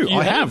big two.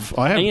 I have.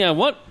 And you know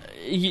what?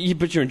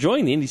 But you're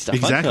enjoying the indie stuff,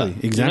 exactly.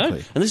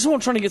 And this is what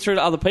I'm trying to get through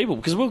to other people,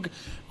 because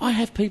I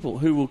have people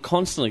who will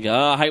constantly go,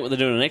 I hate what they're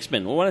doing in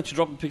X-Men. Well, why don't you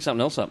drop and pick something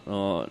else up?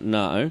 Oh,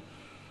 no.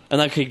 And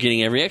they keep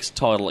getting every X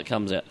title that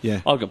comes out. Yeah.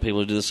 I've got people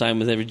who do the same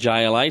with every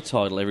JLA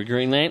title, every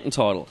Green Lantern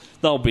title.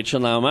 They'll bitch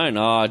and they'll moan,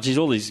 oh, geez,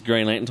 all these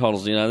Green Lantern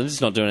titles, they're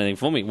just not doing anything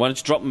for me. Why don't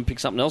you drop and pick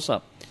something else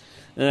up?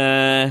 But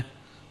I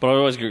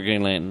always get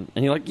Green Lantern.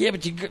 And you're like, yeah,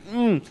 but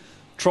you...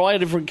 try a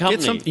different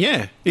company.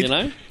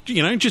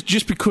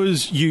 Just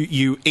because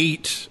you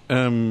eat,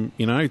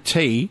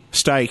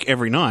 steak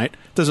every night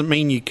doesn't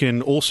mean you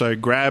can also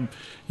grab,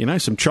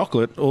 some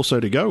chocolate also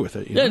to go with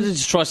it.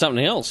 Just try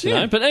something else,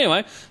 But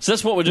anyway, so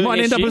that's what we're doing. It might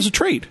end up as a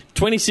treat.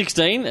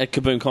 2016 at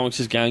Kaboom Comics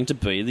is going to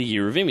be the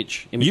year of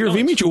Image. Year of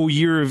Image or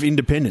year of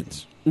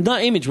independence? No,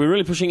 Image. We're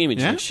really pushing Image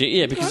next year.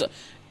 Yeah, because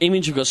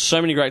Image have got so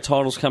many great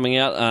titles coming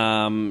out.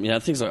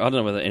 Things like, I don't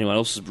know whether anyone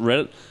else has read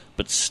it,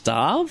 but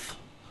Starve.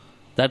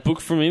 That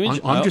book from Image?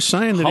 I'm just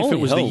saying that if it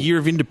was the year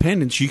of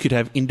independence, you could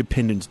have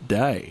Independence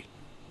Day.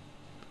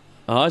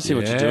 Oh, I see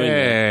what you're doing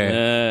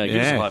there.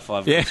 Give us a high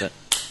five. Yeah.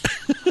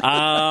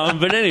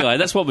 But anyway,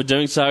 that's what we're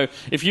doing. So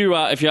if you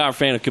are a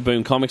fan of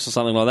Kaboom Comics or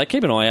something like that,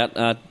 keep an eye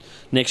out.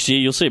 Next year,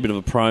 you'll see a bit of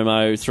a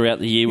promo throughout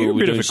the year. You're where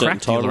we're doing a bit of a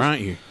crack dealer,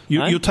 aren't you?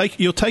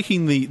 You're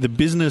taking the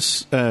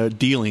business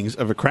dealings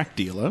of a crack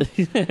dealer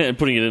and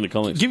putting it into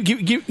comics.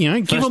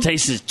 First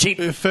taste is cheap.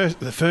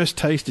 The first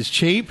taste is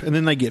cheap, and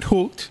then they get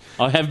hooked.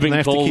 I have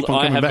been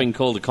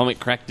called a comic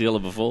crack dealer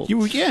before.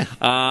 Yeah.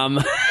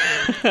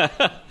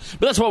 But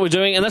that's what we're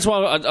doing, and that's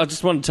why I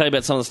just wanted to tell you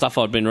about some of the stuff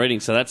I've been reading.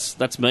 So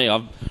that's me.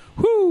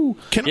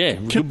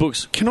 Good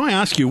books. Can I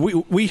ask you?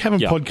 We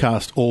haven't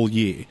podcast all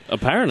year.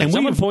 Apparently, and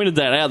someone pointed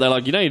that out. They're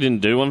like, you didn't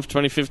do one for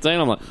 2015.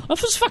 I'm like, I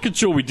was fucking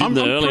sure we did in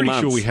the early months.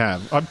 I'm pretty sure we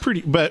have.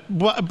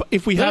 but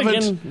if we haven't,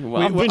 again,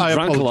 I've been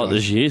drunk a lot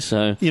this year.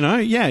 So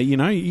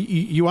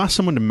you ask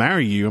someone to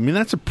marry you. I mean,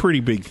 that's a pretty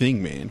big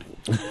thing, man.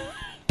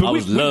 But I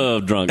was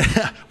love drunk.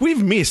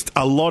 We've missed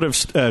a lot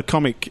of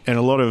comic and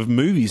a lot of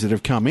movies that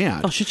have come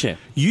out. Oh, shit, yeah.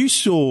 You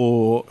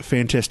saw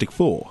Fantastic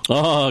Four.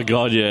 Oh,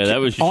 God, yeah. That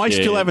was I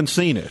still haven't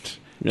seen it.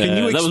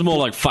 Yeah, that was more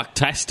like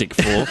Fucktastic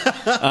Four.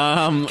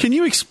 Can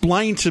you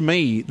explain to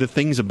me the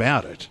things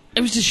about it?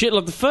 It was just shit.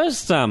 Like the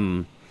first... I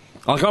went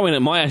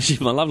at my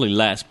lovely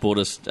lass got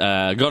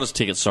us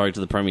tickets, to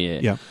the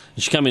premiere. Yeah.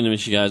 And she came in and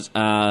she goes,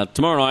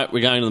 tomorrow night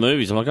we're going to the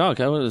movies. I'm like, oh,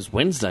 okay, well, it's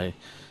Wednesday.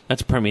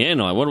 That's premiere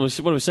night. What are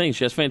we seeing?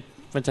 She goes,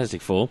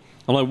 Fantastic Four.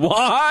 I'm like,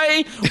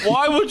 why?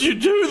 Why would you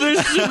do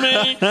this to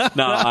me?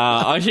 No,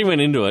 I actually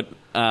went into it.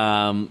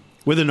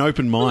 With an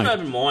open mind. With an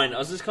open mind. I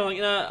was just kind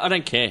of I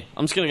don't care.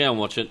 I'm just going to go and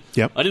watch it.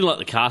 Yep. I didn't like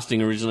the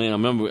casting originally. And I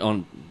remember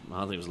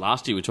I think it was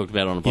last year we talked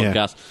about it on a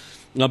podcast.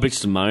 Yeah. I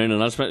bitched and moaned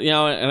and I just went,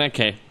 I don't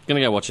care.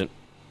 Going to go watch it.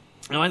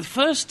 And the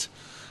first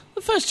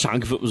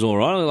chunk of it was all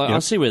right. I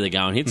see where they're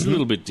going. It's a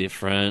little bit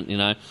different,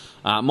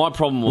 My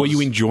problem was... Were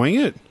you enjoying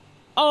it?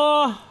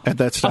 At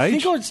that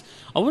stage?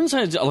 I wouldn't say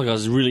I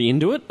was really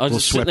into it. I was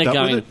just sitting there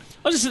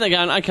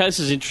going, okay, this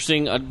is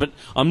interesting, but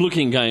I'm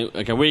looking going,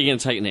 okay, where are you going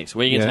to take it next?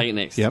 Where are you going to take it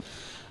next? Yep.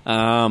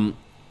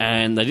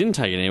 And they didn't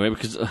take it anywhere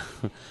because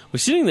we're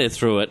sitting there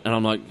through it, and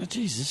I'm like,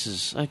 geez, this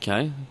is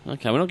okay. We're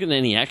not getting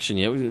any action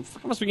yet. We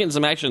must be getting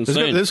some action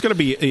soon. There's got to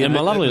be and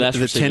my lovely lass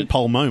the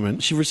tentpole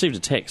moment. She received a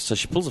text, so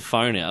she pulls her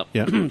phone out.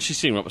 Yeah. She's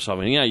sitting right beside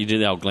me. You do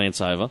the old glance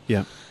over.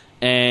 Yeah.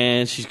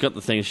 And she's got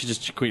the thing. She's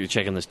just quickly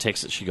checking this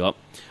text that she got.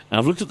 And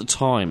I've looked at the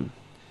time,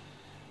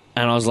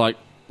 and I was like,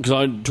 because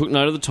I took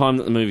note of the time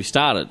that the movie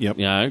started. Yep.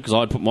 Because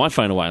I'd put my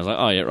phone away. I was like,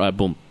 oh, yeah, right,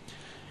 boom.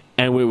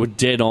 And we were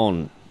dead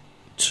on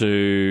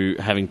to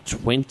having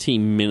 25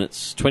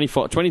 minutes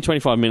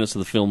of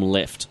the film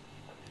left.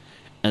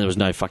 And there was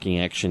no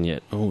fucking action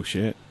yet. Oh,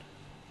 shit.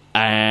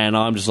 And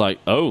I'm just like,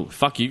 oh,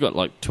 fuck, you got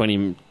like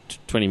 20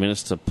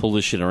 minutes to pull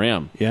this shit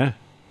around. Yeah.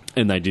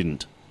 And they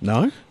didn't.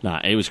 No? No,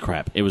 it was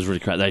crap. It was really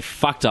crap. They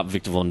fucked up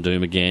Victor Von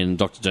Doom again,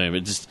 Dr. Doom.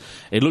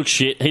 It looked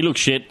shit. He looked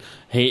shit.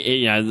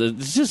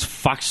 It's just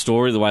fucked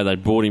story the way they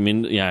brought him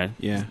in,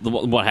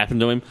 what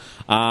happened to him.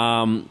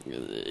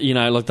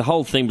 Like the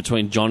whole thing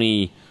between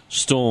Johnny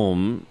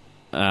Storm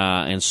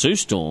and Sue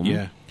Storm.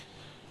 Yeah.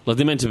 Like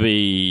they're meant to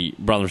be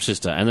brother and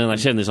sister, and then they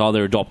said this,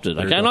 they're adopted.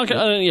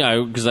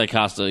 Because they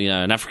cast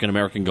an African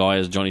American guy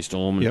as Johnny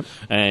Storm,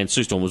 and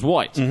Sue Storm was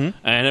white, and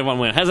everyone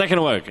went, "How's that going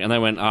to work?" And they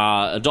went,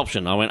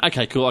 "Adoption." I went,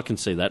 "Okay, cool, I can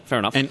see that. Fair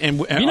enough." And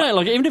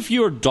even if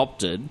you're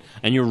adopted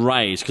and you're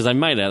raised, because they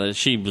made out that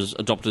she was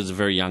adopted as a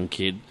very young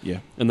kid,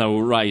 and they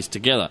were raised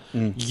together,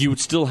 you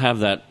would still have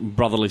that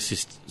brotherly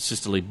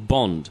sisterly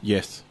bond.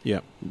 Yes.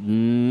 Yeah.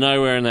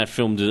 Nowhere in that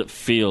film did it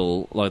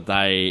feel like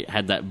they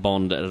had that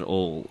bond at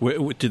all.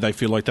 Did they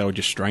feel like they were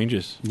just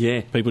strangers?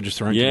 Yeah. People just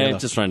thrown together? Yeah,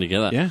 just thrown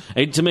together.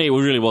 Yeah. To me, it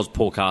really was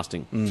poor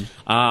casting. And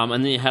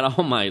then you had,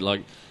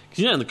 mate,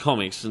 because in the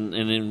comics and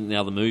in the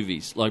other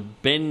movies, like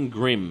Ben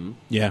Grimm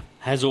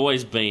has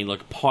always been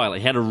like a pilot.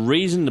 He had a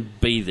reason to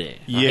be there.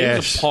 Right? Yes. He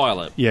was a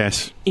pilot.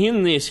 Yes.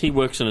 In this, he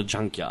works in a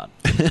junkyard.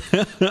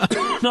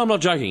 No, I'm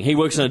not joking. He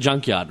works in a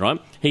junkyard,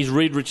 right? He's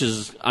Reed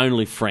Richards'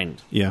 only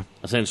friend. Yeah.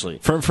 Essentially.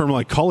 From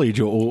like college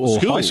or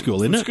high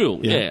school, isn't it?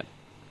 School, yeah.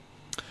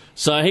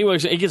 So he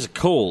gets a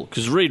call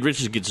because Reed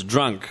Richards gets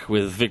drunk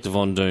with Victor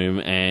Von Doom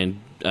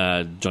and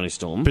Johnny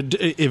Storm. But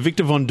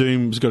Victor Von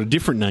Doom's got a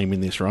different name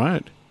in this,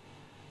 right?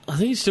 I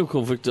think he's still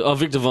called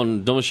Victor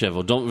Von Domashev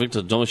or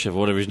Victor Domashev,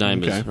 whatever his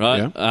name is,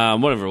 right? Yeah.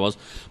 Whatever it was.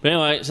 But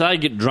anyway, so they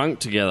get drunk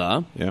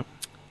together. Yeah.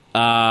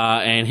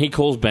 And he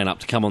calls Ben up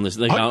to come on this.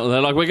 They're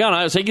like, we're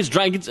going. So he gets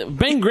drunk.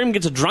 Ben Grimm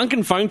gets a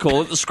drunken phone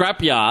call at the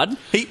scrapyard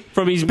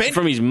from his mate.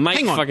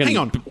 Hang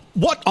on.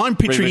 What I'm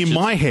picturing in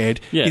my head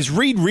is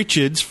Reed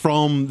Richards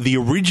from the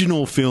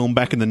original film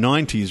back in the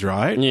 90s,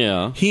 right?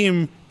 Yeah.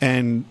 Him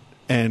and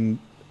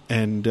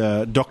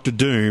Dr.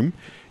 Doom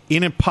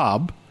in a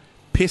pub,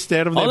 pissed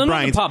out of their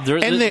brains,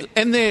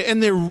 and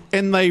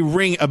they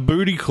ring a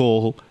booty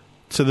call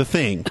to the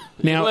thing.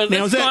 Now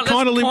is that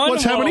kind of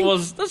what's happening?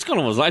 That's kind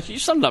of what it was like. You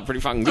summed up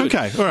pretty fucking good.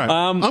 Okay, all right.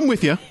 I'm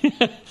with you.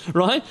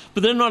 Right?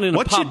 But they're not in a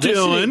what pub. What you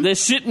doing? They're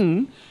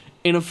sitting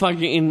in a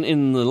fucking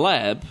in the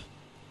lab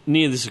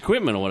near this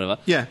equipment or whatever.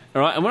 Yeah.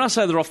 All right? And when I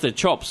say they're off their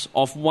chops,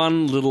 off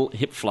one little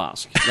hip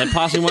flask. They're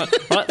passing one.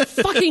 Right?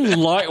 Fucking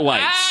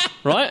lightweights.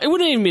 Right? It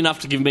wouldn't even be enough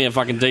to give me a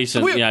fucking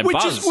decent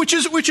buzz. Which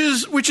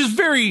is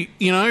very,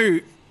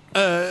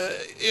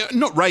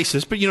 not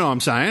racist, but you know what I'm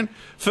saying.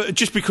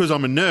 Just because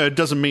I'm a nerd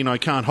doesn't mean I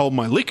can't hold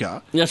my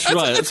liquor. That's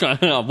right. That's right.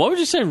 Why would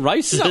you say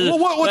racist? No,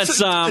 what's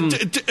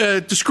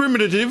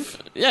discriminative?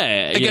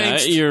 Yeah,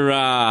 against... you're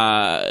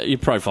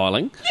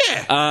profiling.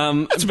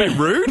 Yeah, that's a bit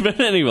rude. But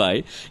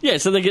anyway, yeah.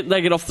 So they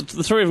get off.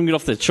 The three of them get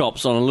off their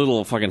chops on a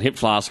little fucking hip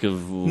flask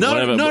of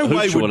whatever. No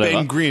way would whatever.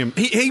 Ben Grimm.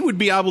 He would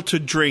be able to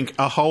drink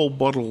a whole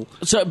bottle.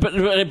 So, but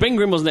Ben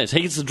Grimm wasn't there. So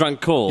he gets a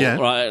drunk call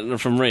right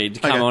from Reed to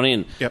come on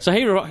in. Yep.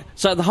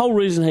 So the whole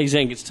reason he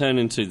then gets turned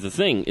into the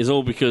Thing is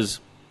all because.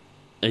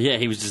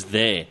 He was just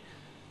there.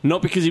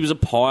 Not because he was a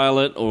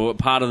pilot or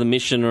part of the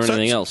mission or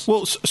anything else.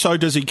 Well, so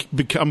does he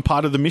become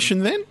part of the mission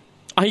then?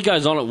 He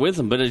goes on it with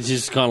them, but it's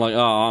just kind of like,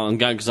 I'm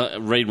going because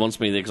Reed wants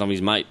me there because I'm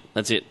his mate.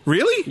 That's it.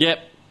 Really? Yep.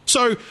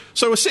 So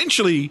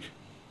essentially,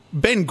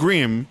 Ben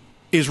Grimm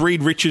is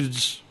Reed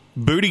Richards'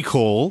 booty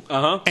call,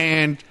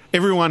 and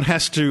everyone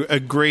has to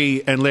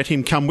agree and let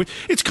him come with.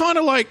 It's kind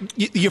of like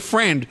your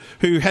friend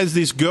who has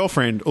this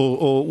girlfriend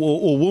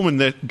or woman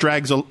that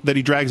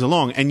he drags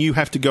along, and you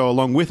have to go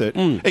along with it,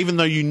 even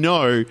though you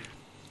know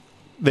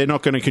they're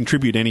not going to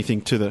contribite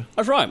anything to the.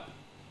 That's right.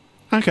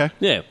 Okay.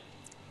 Yeah.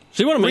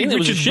 See what I mean? Reed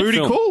Richards' booty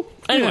call.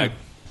 Anyway,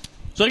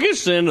 so I get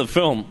to the end of the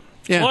film.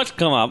 Yeah. Lights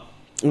come up.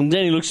 And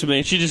Danny looks at me,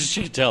 and she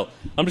can tell.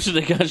 I'm just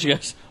sitting there, she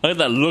goes, I had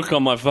that look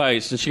on my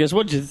face, and she goes,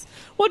 what'd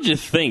you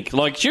think?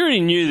 Like, she already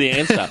knew the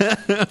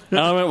answer. And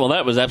I went, well,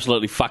 that was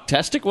absolutely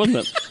fucktastic,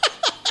 wasn't it?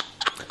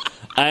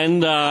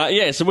 And,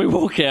 so we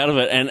walk out of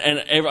it,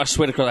 and I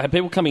swear to God, I had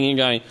people coming in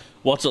going,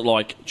 what's it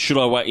like? Should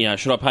I wait?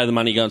 Should I pay the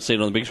money, go and see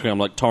it on the big screen? I'm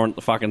like, torrent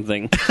the fucking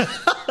thing.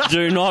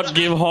 Do not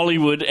give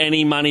Hollywood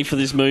any money for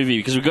this movie,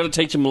 because we've got to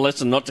teach them a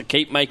lesson not to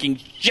keep making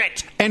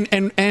shit.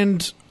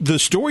 And the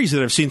stories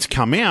that have since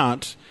come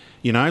out...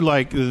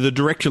 like the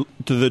director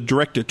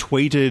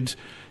tweeted,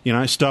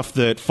 stuff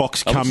that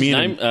Fox come what's his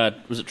in. Name?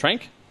 Was it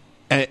Trank?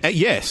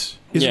 Yes.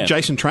 Is it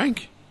Jason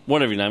Trank?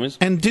 Whatever your name is.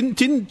 And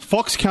didn't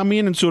Fox come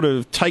in and sort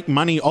of take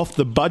money off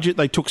the budget?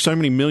 They took so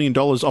many $1 million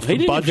off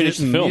the budget. Finish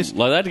the film.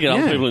 They had to get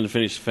other people in to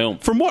finish the film.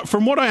 From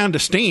what I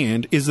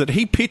understand is that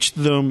he pitched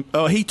them.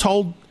 He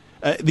told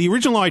the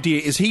original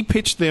idea is he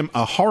pitched them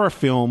a horror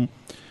film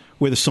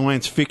with a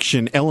science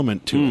fiction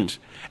element to it,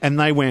 and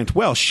they went,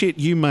 "Well, shit,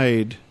 you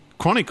made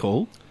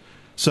Chronicle."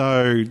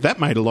 So that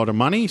made a lot of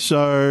money.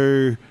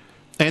 So,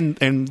 and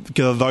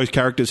those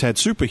characters had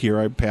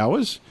superhero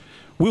powers.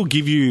 We'll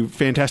give you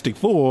Fantastic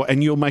Four,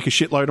 and you'll make a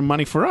shitload of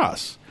money for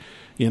us.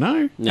 Yeah.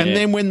 And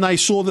then when they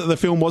saw that the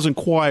film wasn't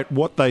quite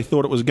what they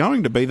thought it was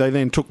going to be, they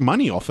then took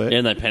money off it. Yeah,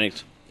 and they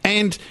panicked.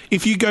 And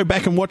if you go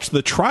back and watch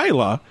the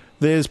trailer,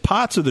 there's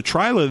parts of the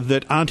trailer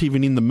that aren't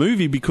even in the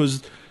movie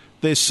because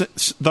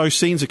those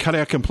scenes are cut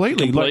out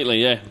completely.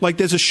 Like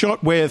there's a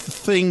shot where the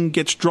Thing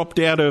gets dropped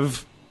out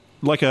of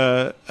like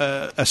a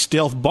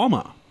stealth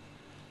bomber.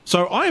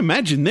 So I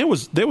imagine there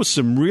was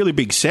some really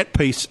big set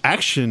piece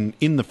action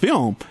in the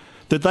film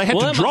that they had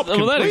to drop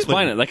completely. Well, that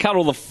explain it. They cut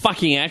all the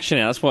fucking action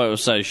out. That's why it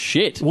was so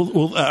shit.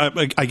 Well,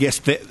 I guess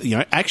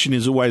that action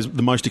is always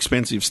the most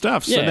expensive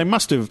stuff. So they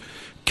must have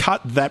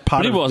cut that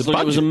part of the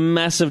budget. It was a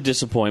massive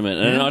disappointment,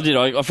 and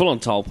I full on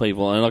told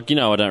people, and I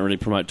don't really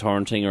promote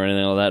torrenting or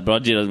anything like that, but I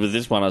did with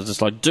this one. I was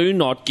just like, do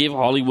not give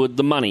Hollywood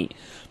the money.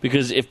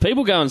 Because if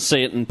people go and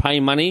see it and pay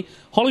money,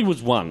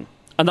 Hollywood's won.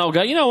 And they'll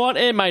go, you know what,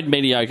 it made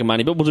mediocre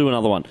money, but we'll do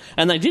another one.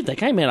 And they did. They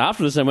came out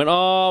after this and went,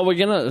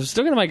 we're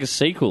still going to make a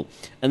sequel.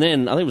 And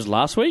then, I think it was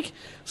last week,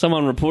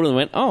 someone reported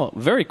and went,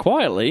 very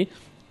quietly,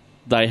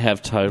 they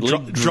have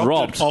totally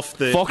dropped it off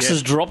the... Fox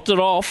has dropped it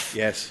off.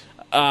 Yes.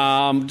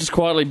 Just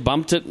quietly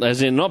bumped it,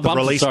 as in, not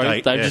bumped it,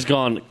 sorry. They've just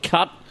gone,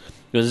 cut,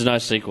 there's no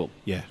sequel.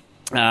 Yeah.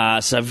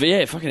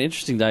 Fucking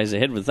interesting days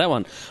ahead with that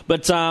one.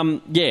 But,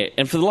 and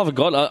for the love of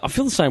God, I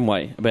feel the same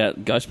way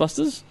about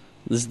Ghostbusters.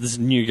 This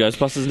new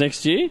Ghostbusters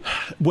next year.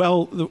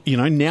 Well,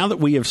 now that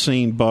we have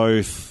seen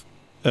both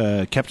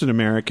Captain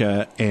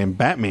America and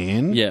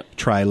Batman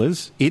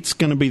trailers, it's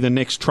going to be the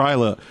next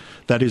trailer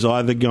that is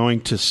either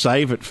going to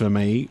save it for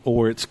me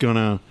or it's going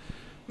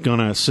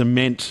to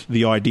cement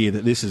the idea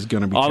that this is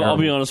going to be terrible. I'll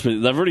be honest with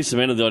you. They've already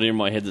cemented the idea in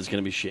my head that it's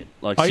going to be shit.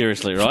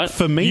 Seriously, right?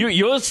 For me...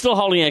 You're still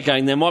holding out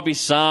going, there might be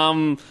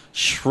some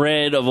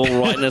shred of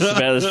all rightness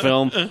about this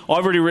film. I've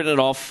already written it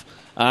off.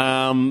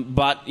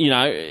 But,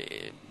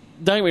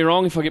 don't get me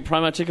wrong, if I get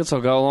promo tickets,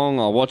 I'll go along,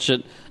 I'll watch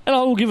it, and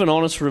I will give an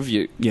honest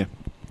review. Yeah.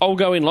 I'll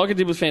go in like I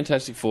did with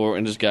Fantastic Four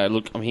and just go,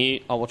 look, I'm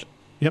here, I'll watch it.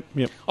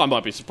 Yep. I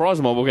might be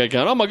surprised, I might walk out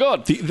going, oh my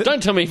God,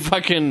 don't tell me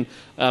fucking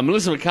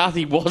Melissa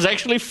McCarthy was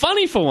actually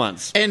funny for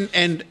once.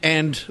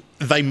 And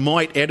they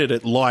might edit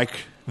it like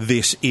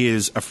this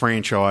is a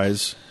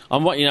franchise. You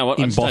know what?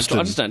 I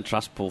just don't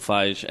trust Paul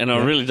Feig, and I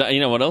really don't.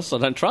 You know what else I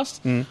don't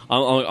trust?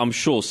 I'm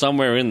sure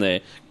somewhere in there,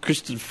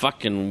 Kristen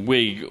fucking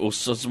Wiig or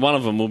one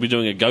of them will be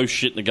doing a ghost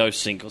shit in a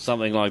ghost sink or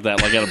something like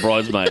that, like out of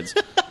Bridesmaids.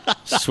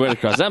 Swear to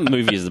Christ, that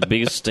movie is the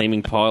biggest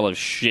steaming pile of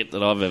shit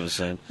that I've ever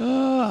seen.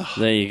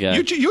 There you go.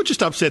 You're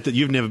just upset that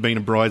you've never been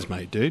a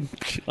bridesmaid, dude.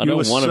 I don't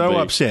want to be. So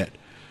upset.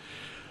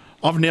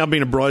 I've now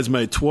been a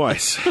bridesmaid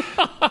twice.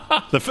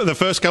 The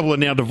first couple are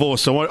now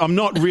divorced, so I'm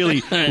not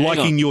really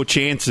liking your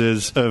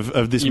chances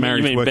of this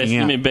marriage working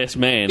out. You mean best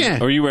man? Yeah.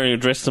 Or are you wearing a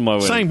dress to my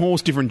wedding? Same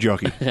horse, different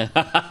jockey.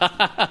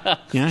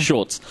 Yeah.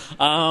 Shorts.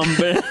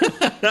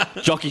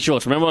 Jockey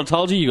shorts. Remember what I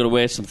told you? You've got to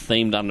wear some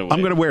themed underwear.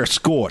 I'm going to wear a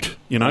skirt.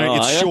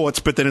 It's shorts,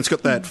 but then it's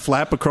got that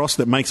flap across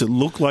that makes it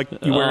look like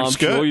you're wearing a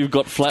skirt. I'm sure you've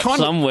got flaps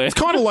somewhere. It's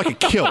kind of like a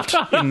kilt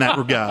in that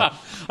regard.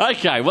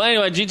 Okay, well,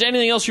 anyway, Ginge,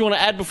 anything else you want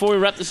to add before we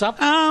wrap this up?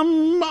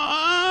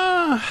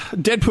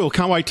 Deadpool,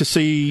 can't wait to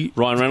see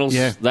Ryan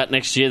Reynolds. That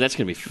next year. That's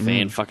going to be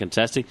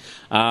fan-fucking-tastic.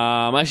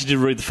 I actually did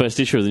read the first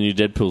issue of the new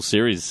Deadpool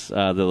series the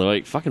other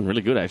week. Fucking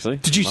really good, actually.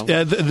 Did you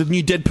the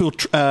new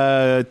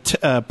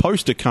Deadpool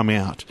poster come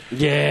out?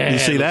 Yeah. You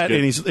see that?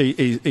 And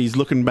he's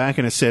looking back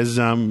and it says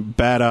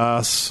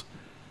badass.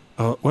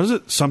 What is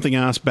it? Something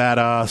ass,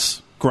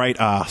 badass, great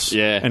ass.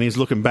 Yeah. And he's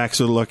looking back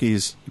sort of like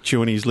he's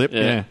chewing his lip.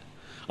 Yeah.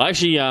 I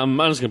actually, I'm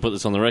just going to put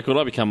this on the record.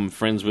 I become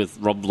friends with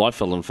Rob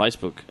Liefeld on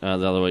Facebook the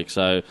other week,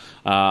 so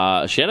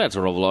shout out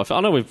to Rob Liefeld.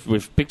 I know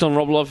we've picked on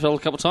Rob Liefeld a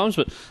couple of times,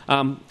 but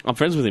I'm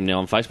friends with him now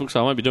on Facebook,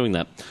 so I won't be doing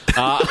that.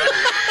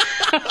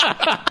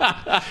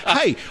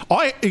 Hey,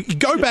 I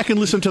go back and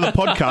listen to the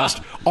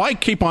podcast. I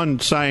keep on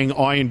saying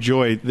I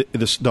enjoy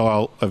the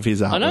style of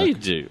his artwork. I know you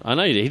do.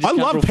 He I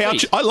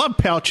love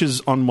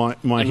pouches on my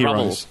heroes.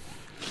 Rubble.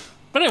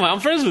 But anyway, I'm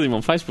friends with him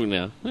on Facebook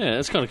now. Yeah,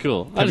 that's kind of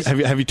cool.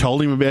 Have you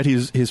told him about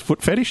his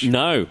foot fetish?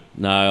 No,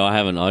 I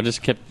haven't. I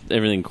just kept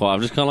everything quiet.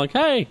 I'm just kind of like,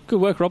 hey,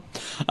 good work, Rob.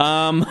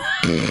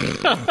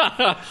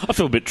 I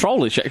feel a bit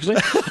trollish, actually.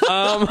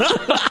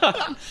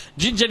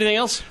 Anything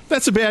else?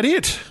 That's about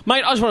it.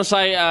 Mate, I just want to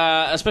say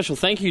a special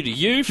thank you to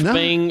you for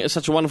being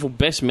such a wonderful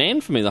best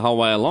man for me the whole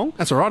way along.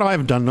 That's all right. I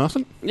haven't done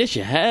nothing. Yes,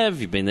 you have.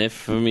 You've been there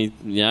for me,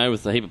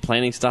 with a heap of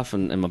planning stuff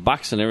and my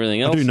bucks and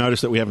everything else. I do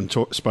notice that we haven't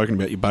spoken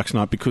about your bucks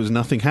night because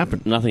nothing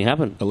happened. Nothing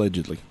happened.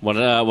 Allegedly. What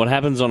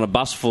happens on a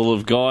bus full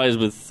of guys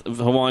with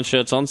Hawaiian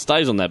shirts on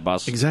stays on that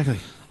bus. Exactly.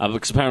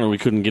 Because apparently we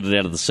couldn't get it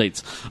out of the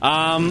seats.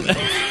 Anyway,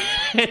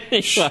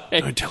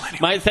 don't tell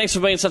anyone. Mate, thanks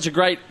for being such a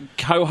great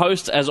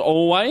co-host as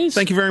always.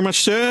 Thank you very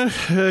much, sir.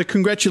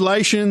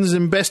 Congratulations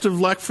and best of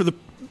luck for the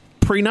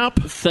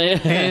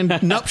prenup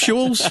and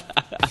nuptials.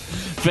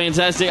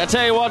 Fantastic. I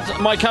tell you what,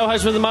 my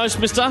co-host with the most,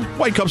 Mr.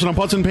 Wade Cobson on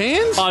Pots and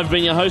Pans. I've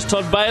been your host,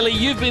 Todd Bailey.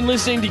 You've been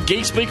listening to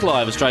Geek Speak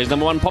Live, Australia's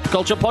 #1 pop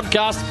culture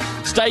podcast.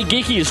 Stay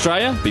geeky,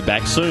 Australia. Be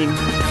back soon.